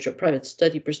research or private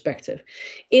study perspective.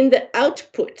 In the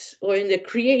output or in the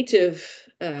creative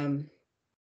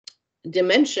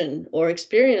dimension or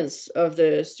experience of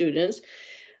the students,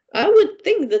 I would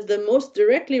think that the most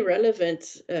directly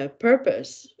relevant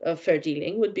purpose of fair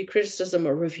dealing would be criticism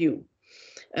or review.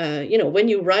 When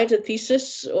you write a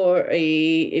thesis or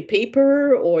a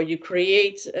paper, or you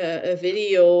create a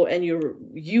video and you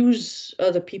use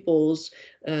other people's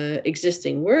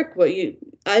existing work,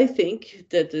 I think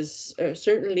that there's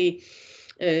certainly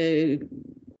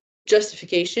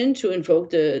justification to invoke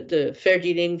the fair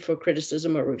dealing for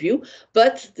criticism or review,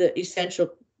 but the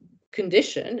essential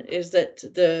condition is that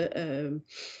the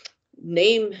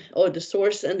name or the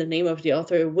source and the name of the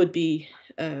author would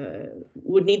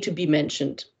need to be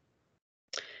mentioned.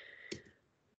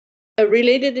 A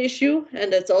related issue,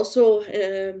 and that's also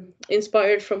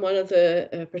inspired from one of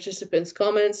the participants'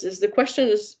 comments, is the question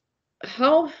is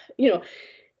how,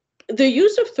 the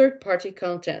use of third-party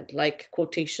content like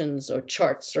quotations or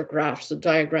charts or graphs or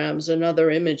diagrams and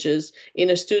other images in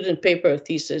a student paper or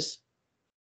thesis,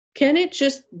 can it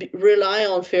just rely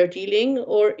on fair dealing,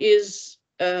 or is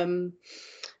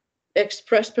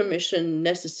express permission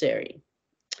necessary?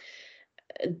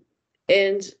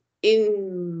 And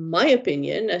in my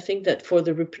opinion, I think that for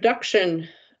the reproduction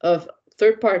of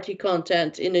third-party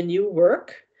content in a new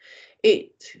work,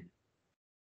 it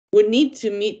would need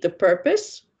to meet the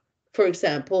purpose for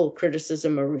example,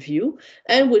 criticism or review,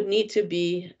 and would need to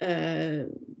be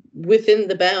within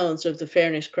the bounds of the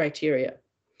fairness criteria.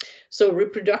 So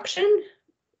reproduction,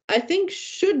 I think,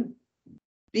 should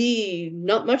be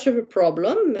not much of a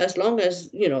problem, as long as,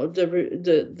 you know,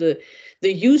 the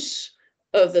use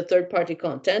of the third-party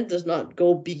content does not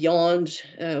go beyond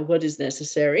what is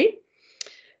necessary.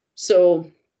 So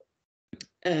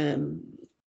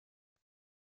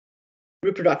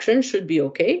reproduction should be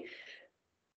okay.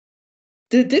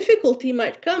 The difficulty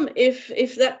might come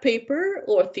if that paper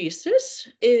or thesis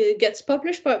gets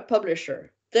published by a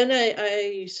publisher. Then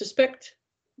I suspect,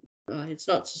 it's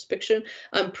not suspicion,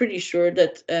 I'm pretty sure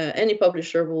that any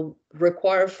publisher will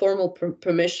require formal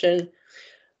permission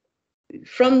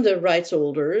from the rights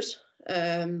holders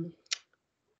of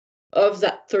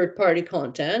that third-party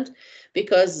content,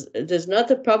 because there's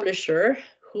not a publisher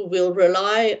who will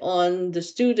rely on the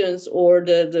students or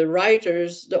the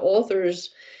writers, the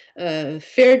authors'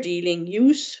 fair dealing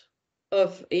use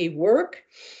of a work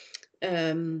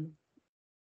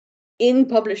in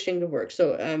publishing the work.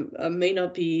 So I may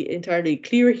not be entirely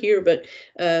clear here, but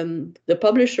the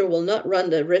publisher will not run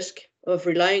the risk of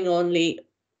relying only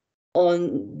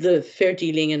on the fair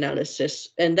dealing analysis.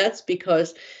 And that's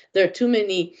because there are too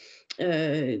many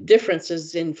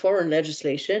differences in foreign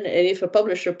legislation. And if a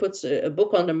publisher puts a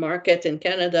book on the market in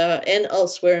Canada and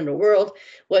elsewhere in the world,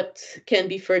 what can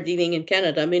be fair dealing in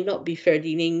Canada may not be fair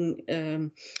dealing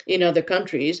in other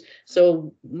countries,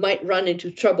 so might run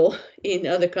into trouble in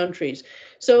other countries.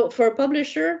 So for a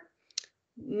publisher,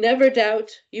 never doubt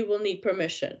you will need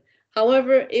permission.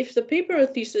 However, if the paper or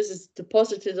thesis is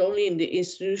deposited only in the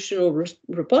institutional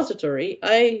repository,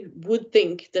 I would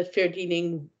think that fair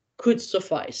dealing could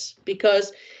suffice,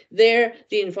 because there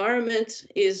the environment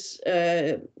is,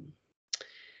 I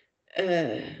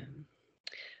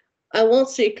won't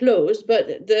say closed, but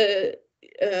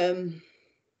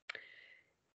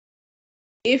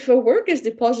if a work is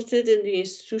deposited in the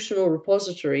institutional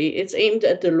repository, it's aimed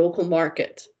at the local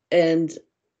market, and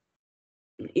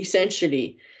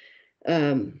essentially,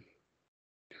 at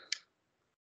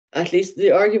least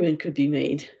the argument could be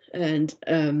made, and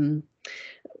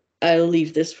I'll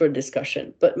leave this for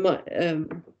discussion. But my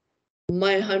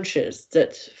hunch is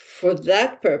that for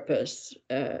that purpose,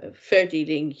 fair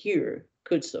dealing here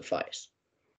could suffice.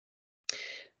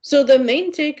 So the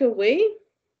main takeaway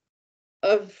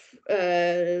of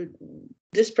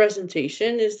this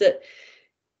presentation is that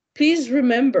please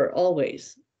remember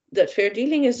always that fair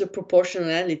dealing is a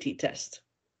proportionality test.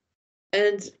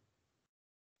 And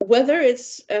whether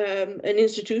it's an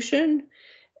institution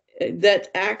that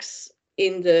acts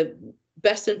in the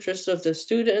best interest of the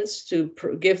students to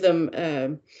give them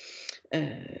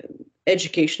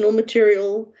educational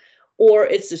material, or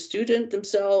it's the student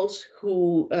themselves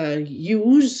who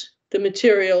use the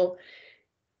material,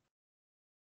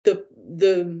 the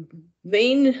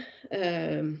main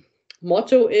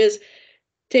motto is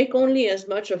take only as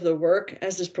much of the work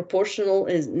as is proportional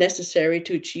and necessary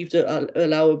to achieve the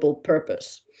allowable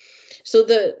purpose. So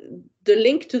the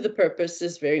link to the purpose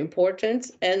is very important,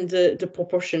 and the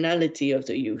proportionality of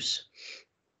the use.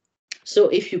 So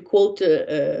if you quote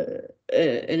an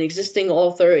existing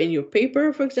author in your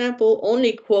paper, for example,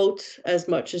 only quote as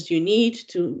much as you need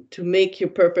to make your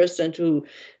purpose and to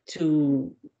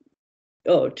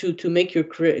make your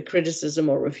criticism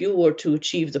or review, or to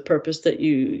achieve the purpose that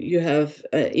you have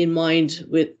in mind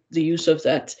with the use of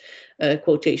that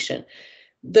quotation.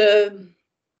 The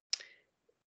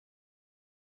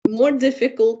more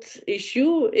difficult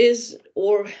issue is,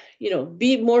 or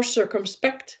be more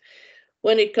circumspect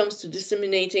when it comes to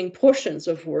disseminating portions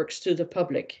of works to the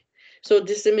public. So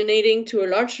disseminating to a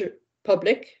larger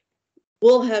public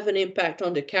will have an impact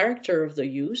on the character of the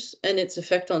use and its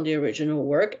effect on the original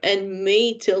work, and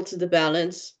may tilt the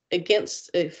balance against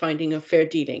a finding of fair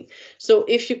dealing. So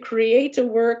if you create a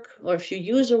work, or if you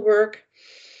use a work,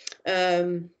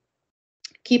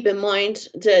 keep in mind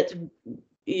that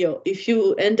if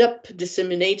you end up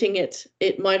disseminating it,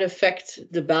 it might affect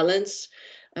the balance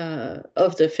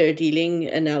of the fair dealing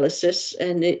analysis,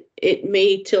 and it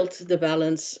may tilt the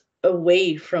balance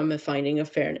away from a finding of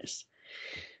fairness.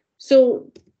 So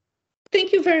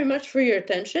thank you very much for your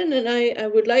attention, and I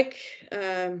would like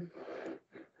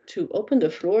to open the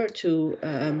floor to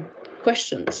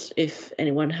questions, if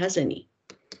anyone has any.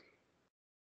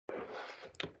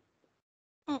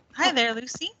 Hi there,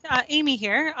 Lucie. Amy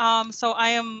here. So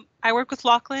I work with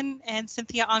Lachlan and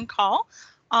Cynthia on call.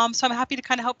 So I'm happy to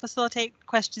kind of help facilitate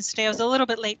questions today. I was a little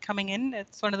bit late coming in.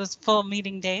 It's one of those full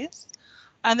meeting days.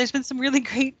 And there's been some really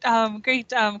great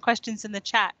questions in the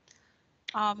chat.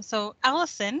 So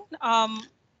Allison,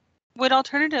 would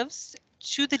alternatives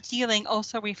should the dealing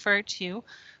also refer to,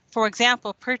 for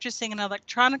example, purchasing an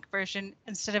electronic version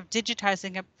instead of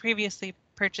digitizing a previously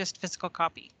purchased physical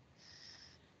copy?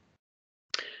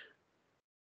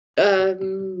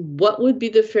 What would be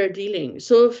the fair dealing?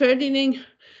 So fair dealing,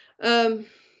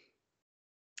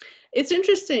 it's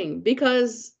interesting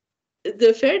because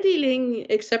the fair dealing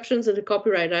exceptions of the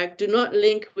Copyright Act do not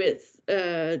link with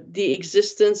the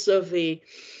existence of a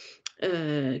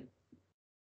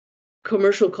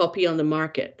commercial copy on the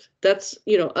market. That's,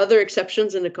 other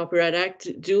exceptions in the Copyright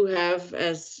Act do have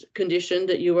as condition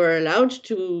that you are allowed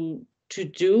to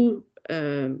do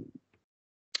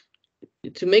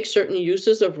to make certain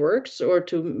uses of works or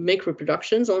to make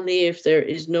reproductions only if there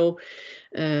is no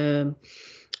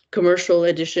commercial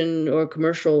edition or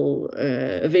commercial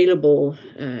available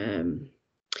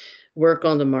work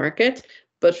on the market.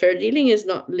 But fair dealing is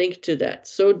not linked to that.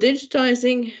 So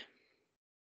digitizing,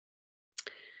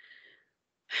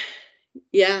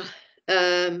 yeah.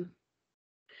 Well,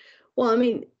 I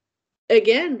mean,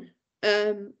 again,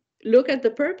 look at the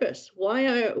purpose.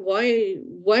 Why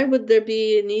would there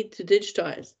be a need to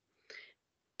digitize?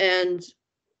 And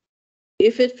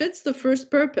if it fits the first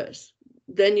purpose,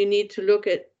 then you need to look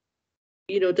at,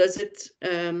 does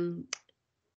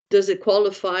it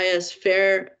qualify as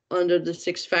fair under the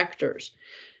 6 factors?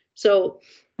 So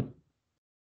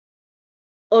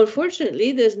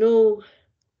unfortunately, there's no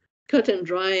cut and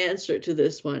dry answer to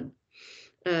this one.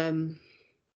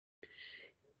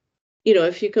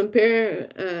 If you compare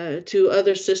to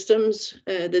other systems,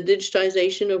 the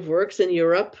digitization of works in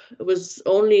Europe was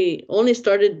only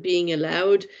started being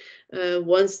allowed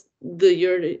once the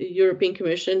European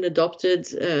Commission adopted,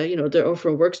 the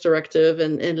Orphan Works Directive,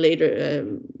 and later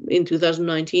in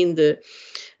 2019 the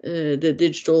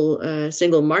Digital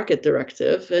Single Market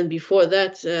Directive. And before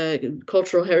that,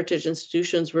 cultural heritage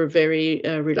institutions were very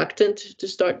reluctant to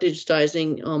start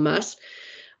digitizing en masse.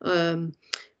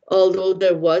 Although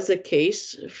there was a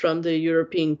case from the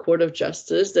European Court of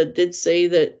Justice that did say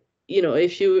that,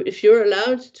 if you're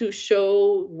allowed to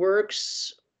show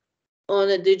works on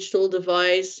a digital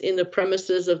device in the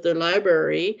premises of the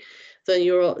library, then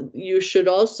you should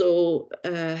also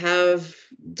have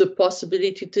the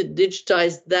possibility to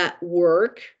digitize that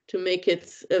work to make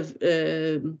it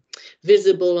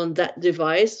visible on that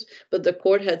device. But the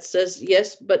court had says,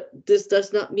 yes, but this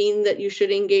does not mean that you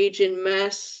should engage in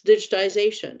mass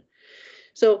digitization.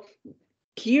 So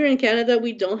here in Canada,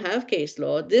 we don't have case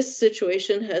law. This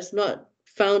situation has not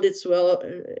found its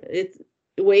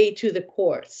way to the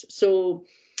courts. So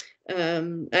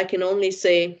I can only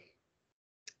say,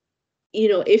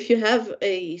 if you have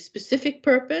a specific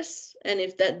purpose, and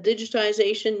if that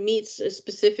digitization meets a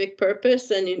specific purpose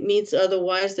and it meets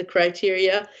otherwise the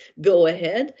criteria, go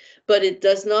ahead. But it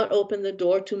does not open the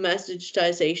door to mass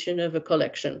digitization of a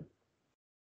collection.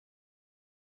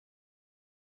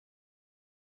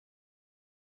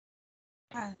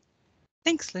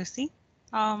 Thanks, Lucie.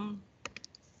 And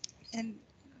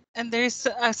there's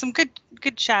some good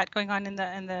chat going on in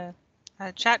the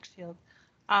chat field.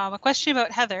 A question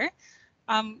about Heather.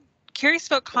 Curious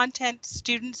about content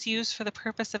students use for the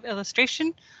purpose of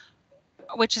illustration,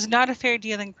 which is not a fair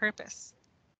dealing purpose.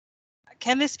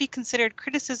 Can this be considered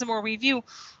criticism or review,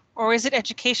 or is it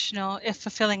educational if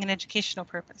fulfilling an educational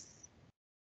purpose?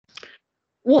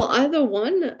 Well, either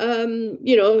one.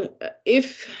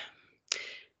 If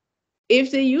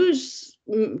they use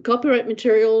copyright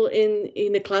material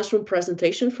in a classroom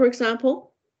presentation, for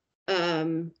example,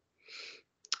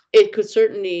 it could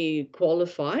certainly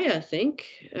qualify, I think,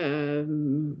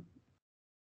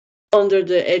 under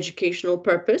the educational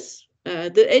purpose.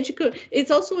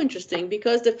 It's also interesting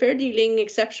because the fair dealing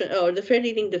exception or the fair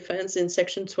dealing defense in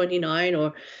section 29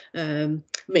 or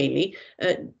mainly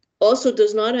also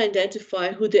does not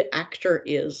identify who the actor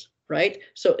is, right?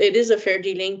 So it is a fair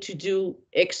dealing to do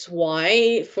X,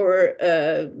 Y for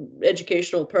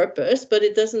educational purpose, but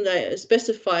it doesn't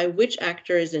specify which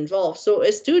actor is involved. So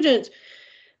a student,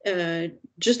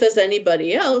 just as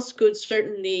anybody else, could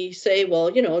certainly say,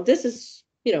 well, this is,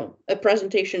 a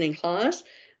presentation in class.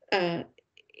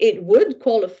 It would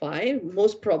qualify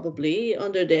most probably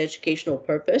under the educational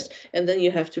purpose. And then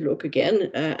you have to look again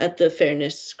at the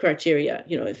fairness criteria.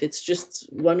 If it's just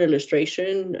one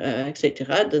illustration,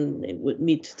 etc., then it would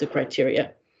meet the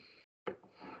criteria.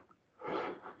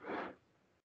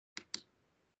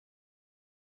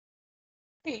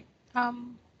 Great.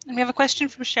 And we have a question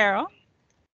from Cheryl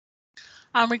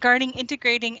regarding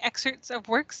integrating excerpts of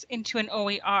works into an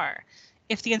OER.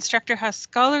 If the instructor has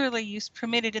scholarly use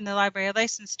permitted in the library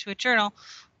license to a journal,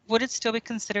 would it still be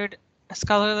considered a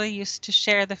scholarly use to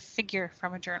share the figure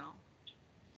from a journal?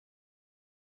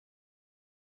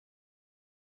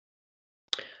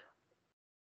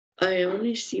 I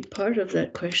only see part of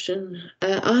that question.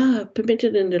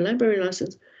 Permitted in the library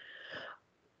license.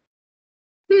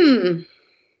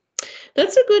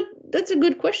 That's a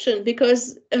good question,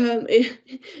 because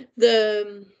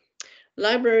the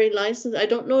library license, I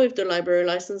don't know if the library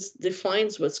license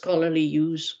defines what scholarly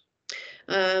use.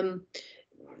 I'm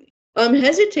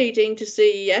hesitating to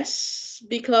say yes,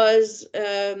 because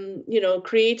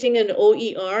creating an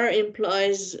OER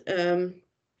implies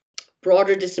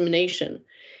broader dissemination,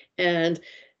 and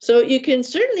so you can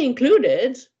certainly include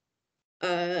it.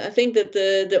 I think that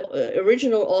the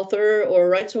original author or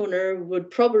rights owner would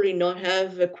probably not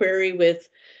have a query with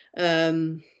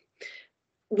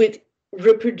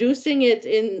reproducing it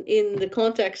in the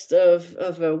context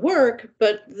of a work,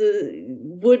 but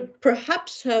would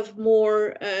perhaps have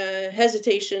more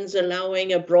hesitations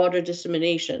allowing a broader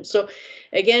dissemination. So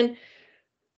again,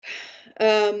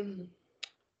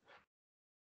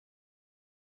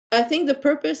 I think the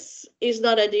purpose is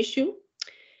not at issue.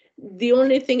 The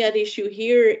only thing at issue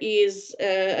here is,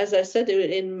 as I said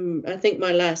in I think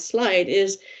my last slide,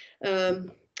 is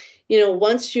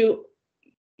once you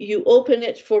open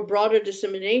it for broader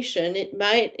dissemination, it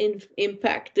might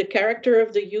impact the character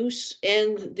of the use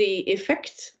and the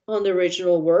effect on the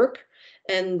original work,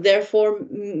 and therefore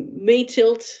may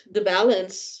tilt the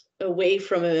balance away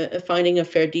from finding a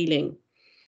fair dealing.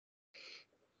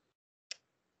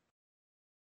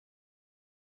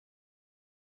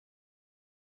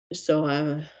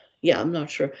 So yeah, I'm not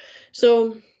sure.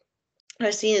 So I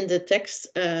see in the text,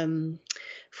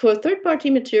 for third-party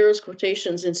materials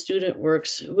quotations in student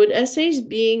works, would essays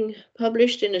being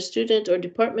published in a student or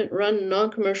department-run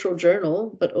non-commercial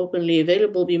journal, but openly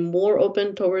available, be more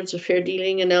open towards a fair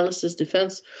dealing analysis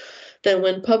defense than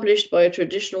when published by a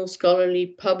traditional scholarly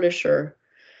publisher?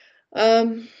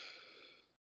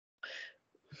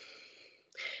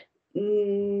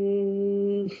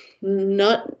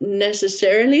 Not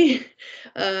necessarily.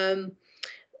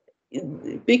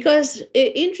 Because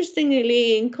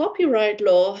interestingly, in copyright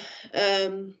law,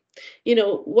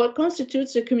 what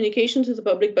constitutes a communication to the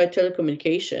public by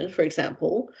telecommunication, for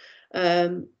example,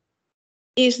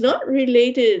 is not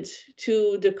related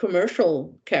to the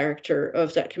commercial character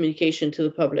of that communication to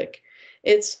the public.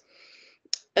 It's,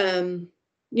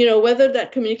 whether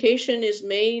that communication is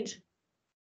made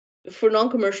for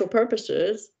non-commercial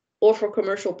purposes or for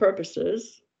commercial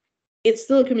purposes, it's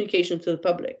still a communication to the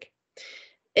public.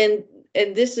 And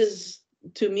this is,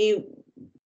 to me,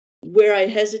 where I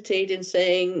hesitate in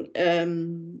saying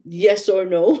yes or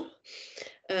no.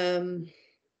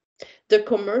 The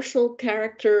commercial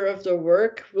character of the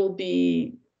work will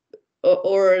be,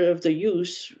 or of the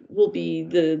use, will be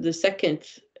the second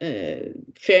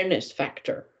fairness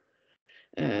factor.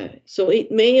 So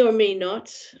it may or may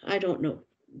not, I don't know,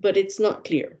 but it's not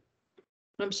clear.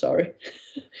 I'm sorry.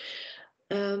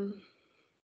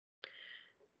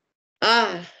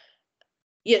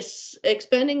 Yes,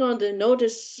 expanding on the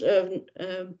notice to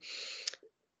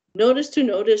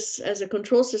notice as a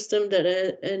control system that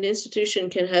an institution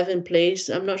can have in place.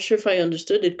 I'm not sure if I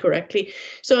understood it correctly.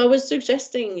 So I was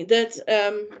suggesting that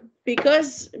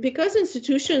because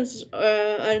institutions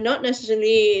are not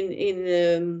necessarily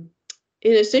in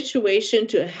a situation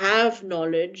to have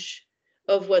knowledge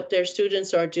of what their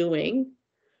students are doing,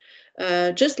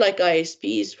 just like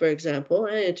ISPs, for example,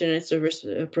 internet service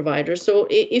providers. So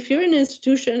if you're an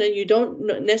institution and you don't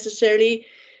necessarily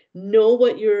know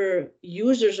what your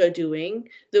users are doing,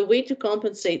 the way to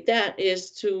compensate that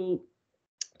is to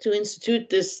institute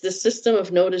this system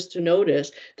of notice to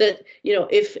notice, that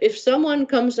if someone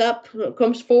comes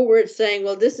forward saying,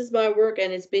 well, this is my work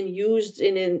and it's been used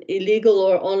in an illegal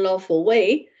or unlawful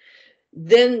way,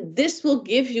 then this will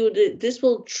this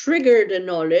will trigger the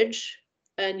knowledge,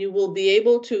 and you will be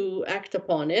able to act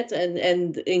upon it.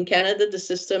 And in Canada, the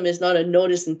system is not a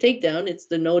notice and takedown, it's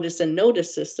the notice and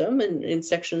notice system, and in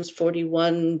sections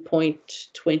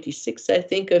 41.26, I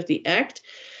think, of the Act,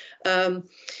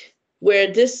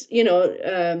 where this,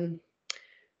 will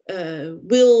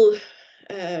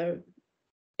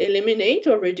eliminate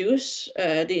or reduce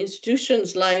the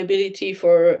institution's liability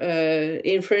for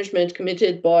infringement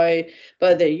committed by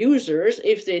their users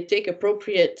if they take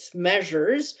appropriate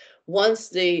measures once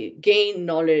they gain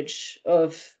knowledge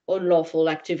of unlawful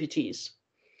activities.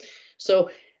 So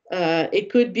it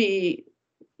could be,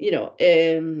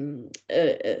 a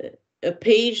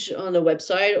page on the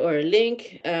website or a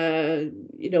link,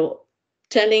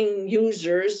 telling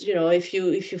users, if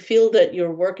you feel that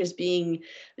your work is being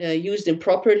used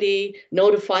improperly,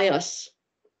 notify us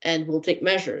and we'll take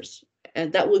measures.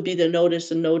 And that would be the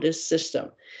notice and notice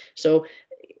system. So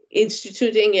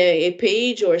instituting a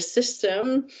page or a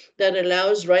system that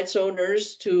allows rights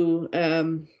owners to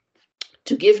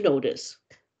give notice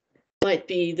might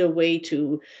be the way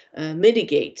to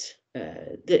mitigate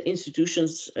the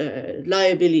institution's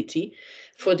liability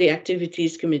for the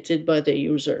activities committed by the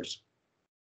users.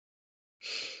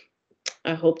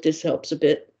 I hope this helps a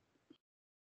bit.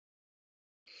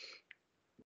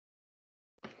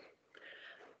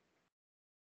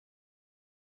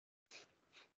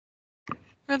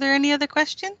 Are there any other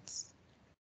questions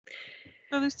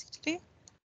for Lucie today?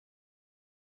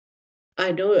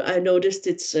 I noticed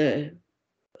it's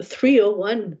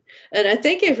 3:01, and I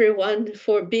thank everyone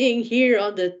for being here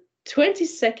on the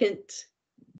 22nd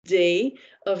day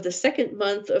of the second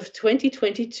month of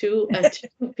 2022 at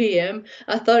 2 p.m.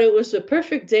 I thought it was the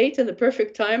perfect date and the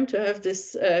perfect time to have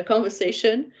this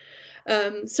conversation.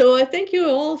 So I thank you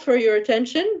all for your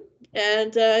attention.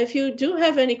 And if you do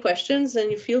have any questions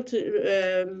and you feel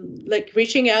to like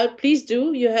reaching out, please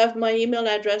do. You have my email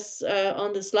address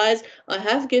on the slides. I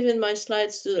have given my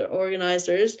slides to the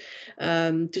organizers,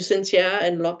 to Cynthia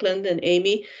and Lachlan and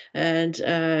Amy, and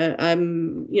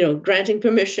I'm, granting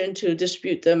permission to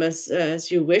distribute them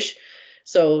as you wish.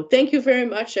 So thank you very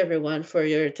much, everyone, for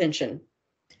your attention.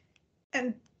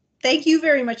 And thank you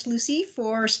very much, Lucie,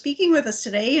 for speaking with us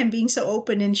today and being so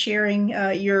open and sharing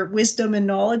your wisdom and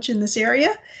knowledge in this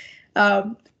area.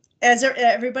 As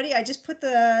everybody, I just put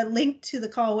the link to the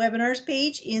CAAL webinars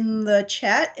page in the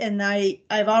chat, and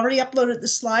I've already uploaded the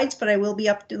slides, but I will be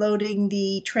uploading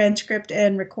the transcript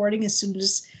and recording as soon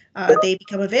as they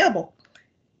become available.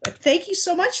 But thank you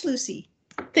so much, Lucie.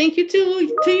 Thank you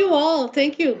to you all.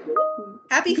 Thank you.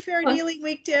 Happy Fair Dealing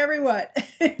Week to everyone.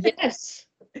 Yes.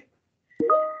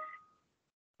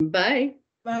 Bye.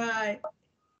 Bye.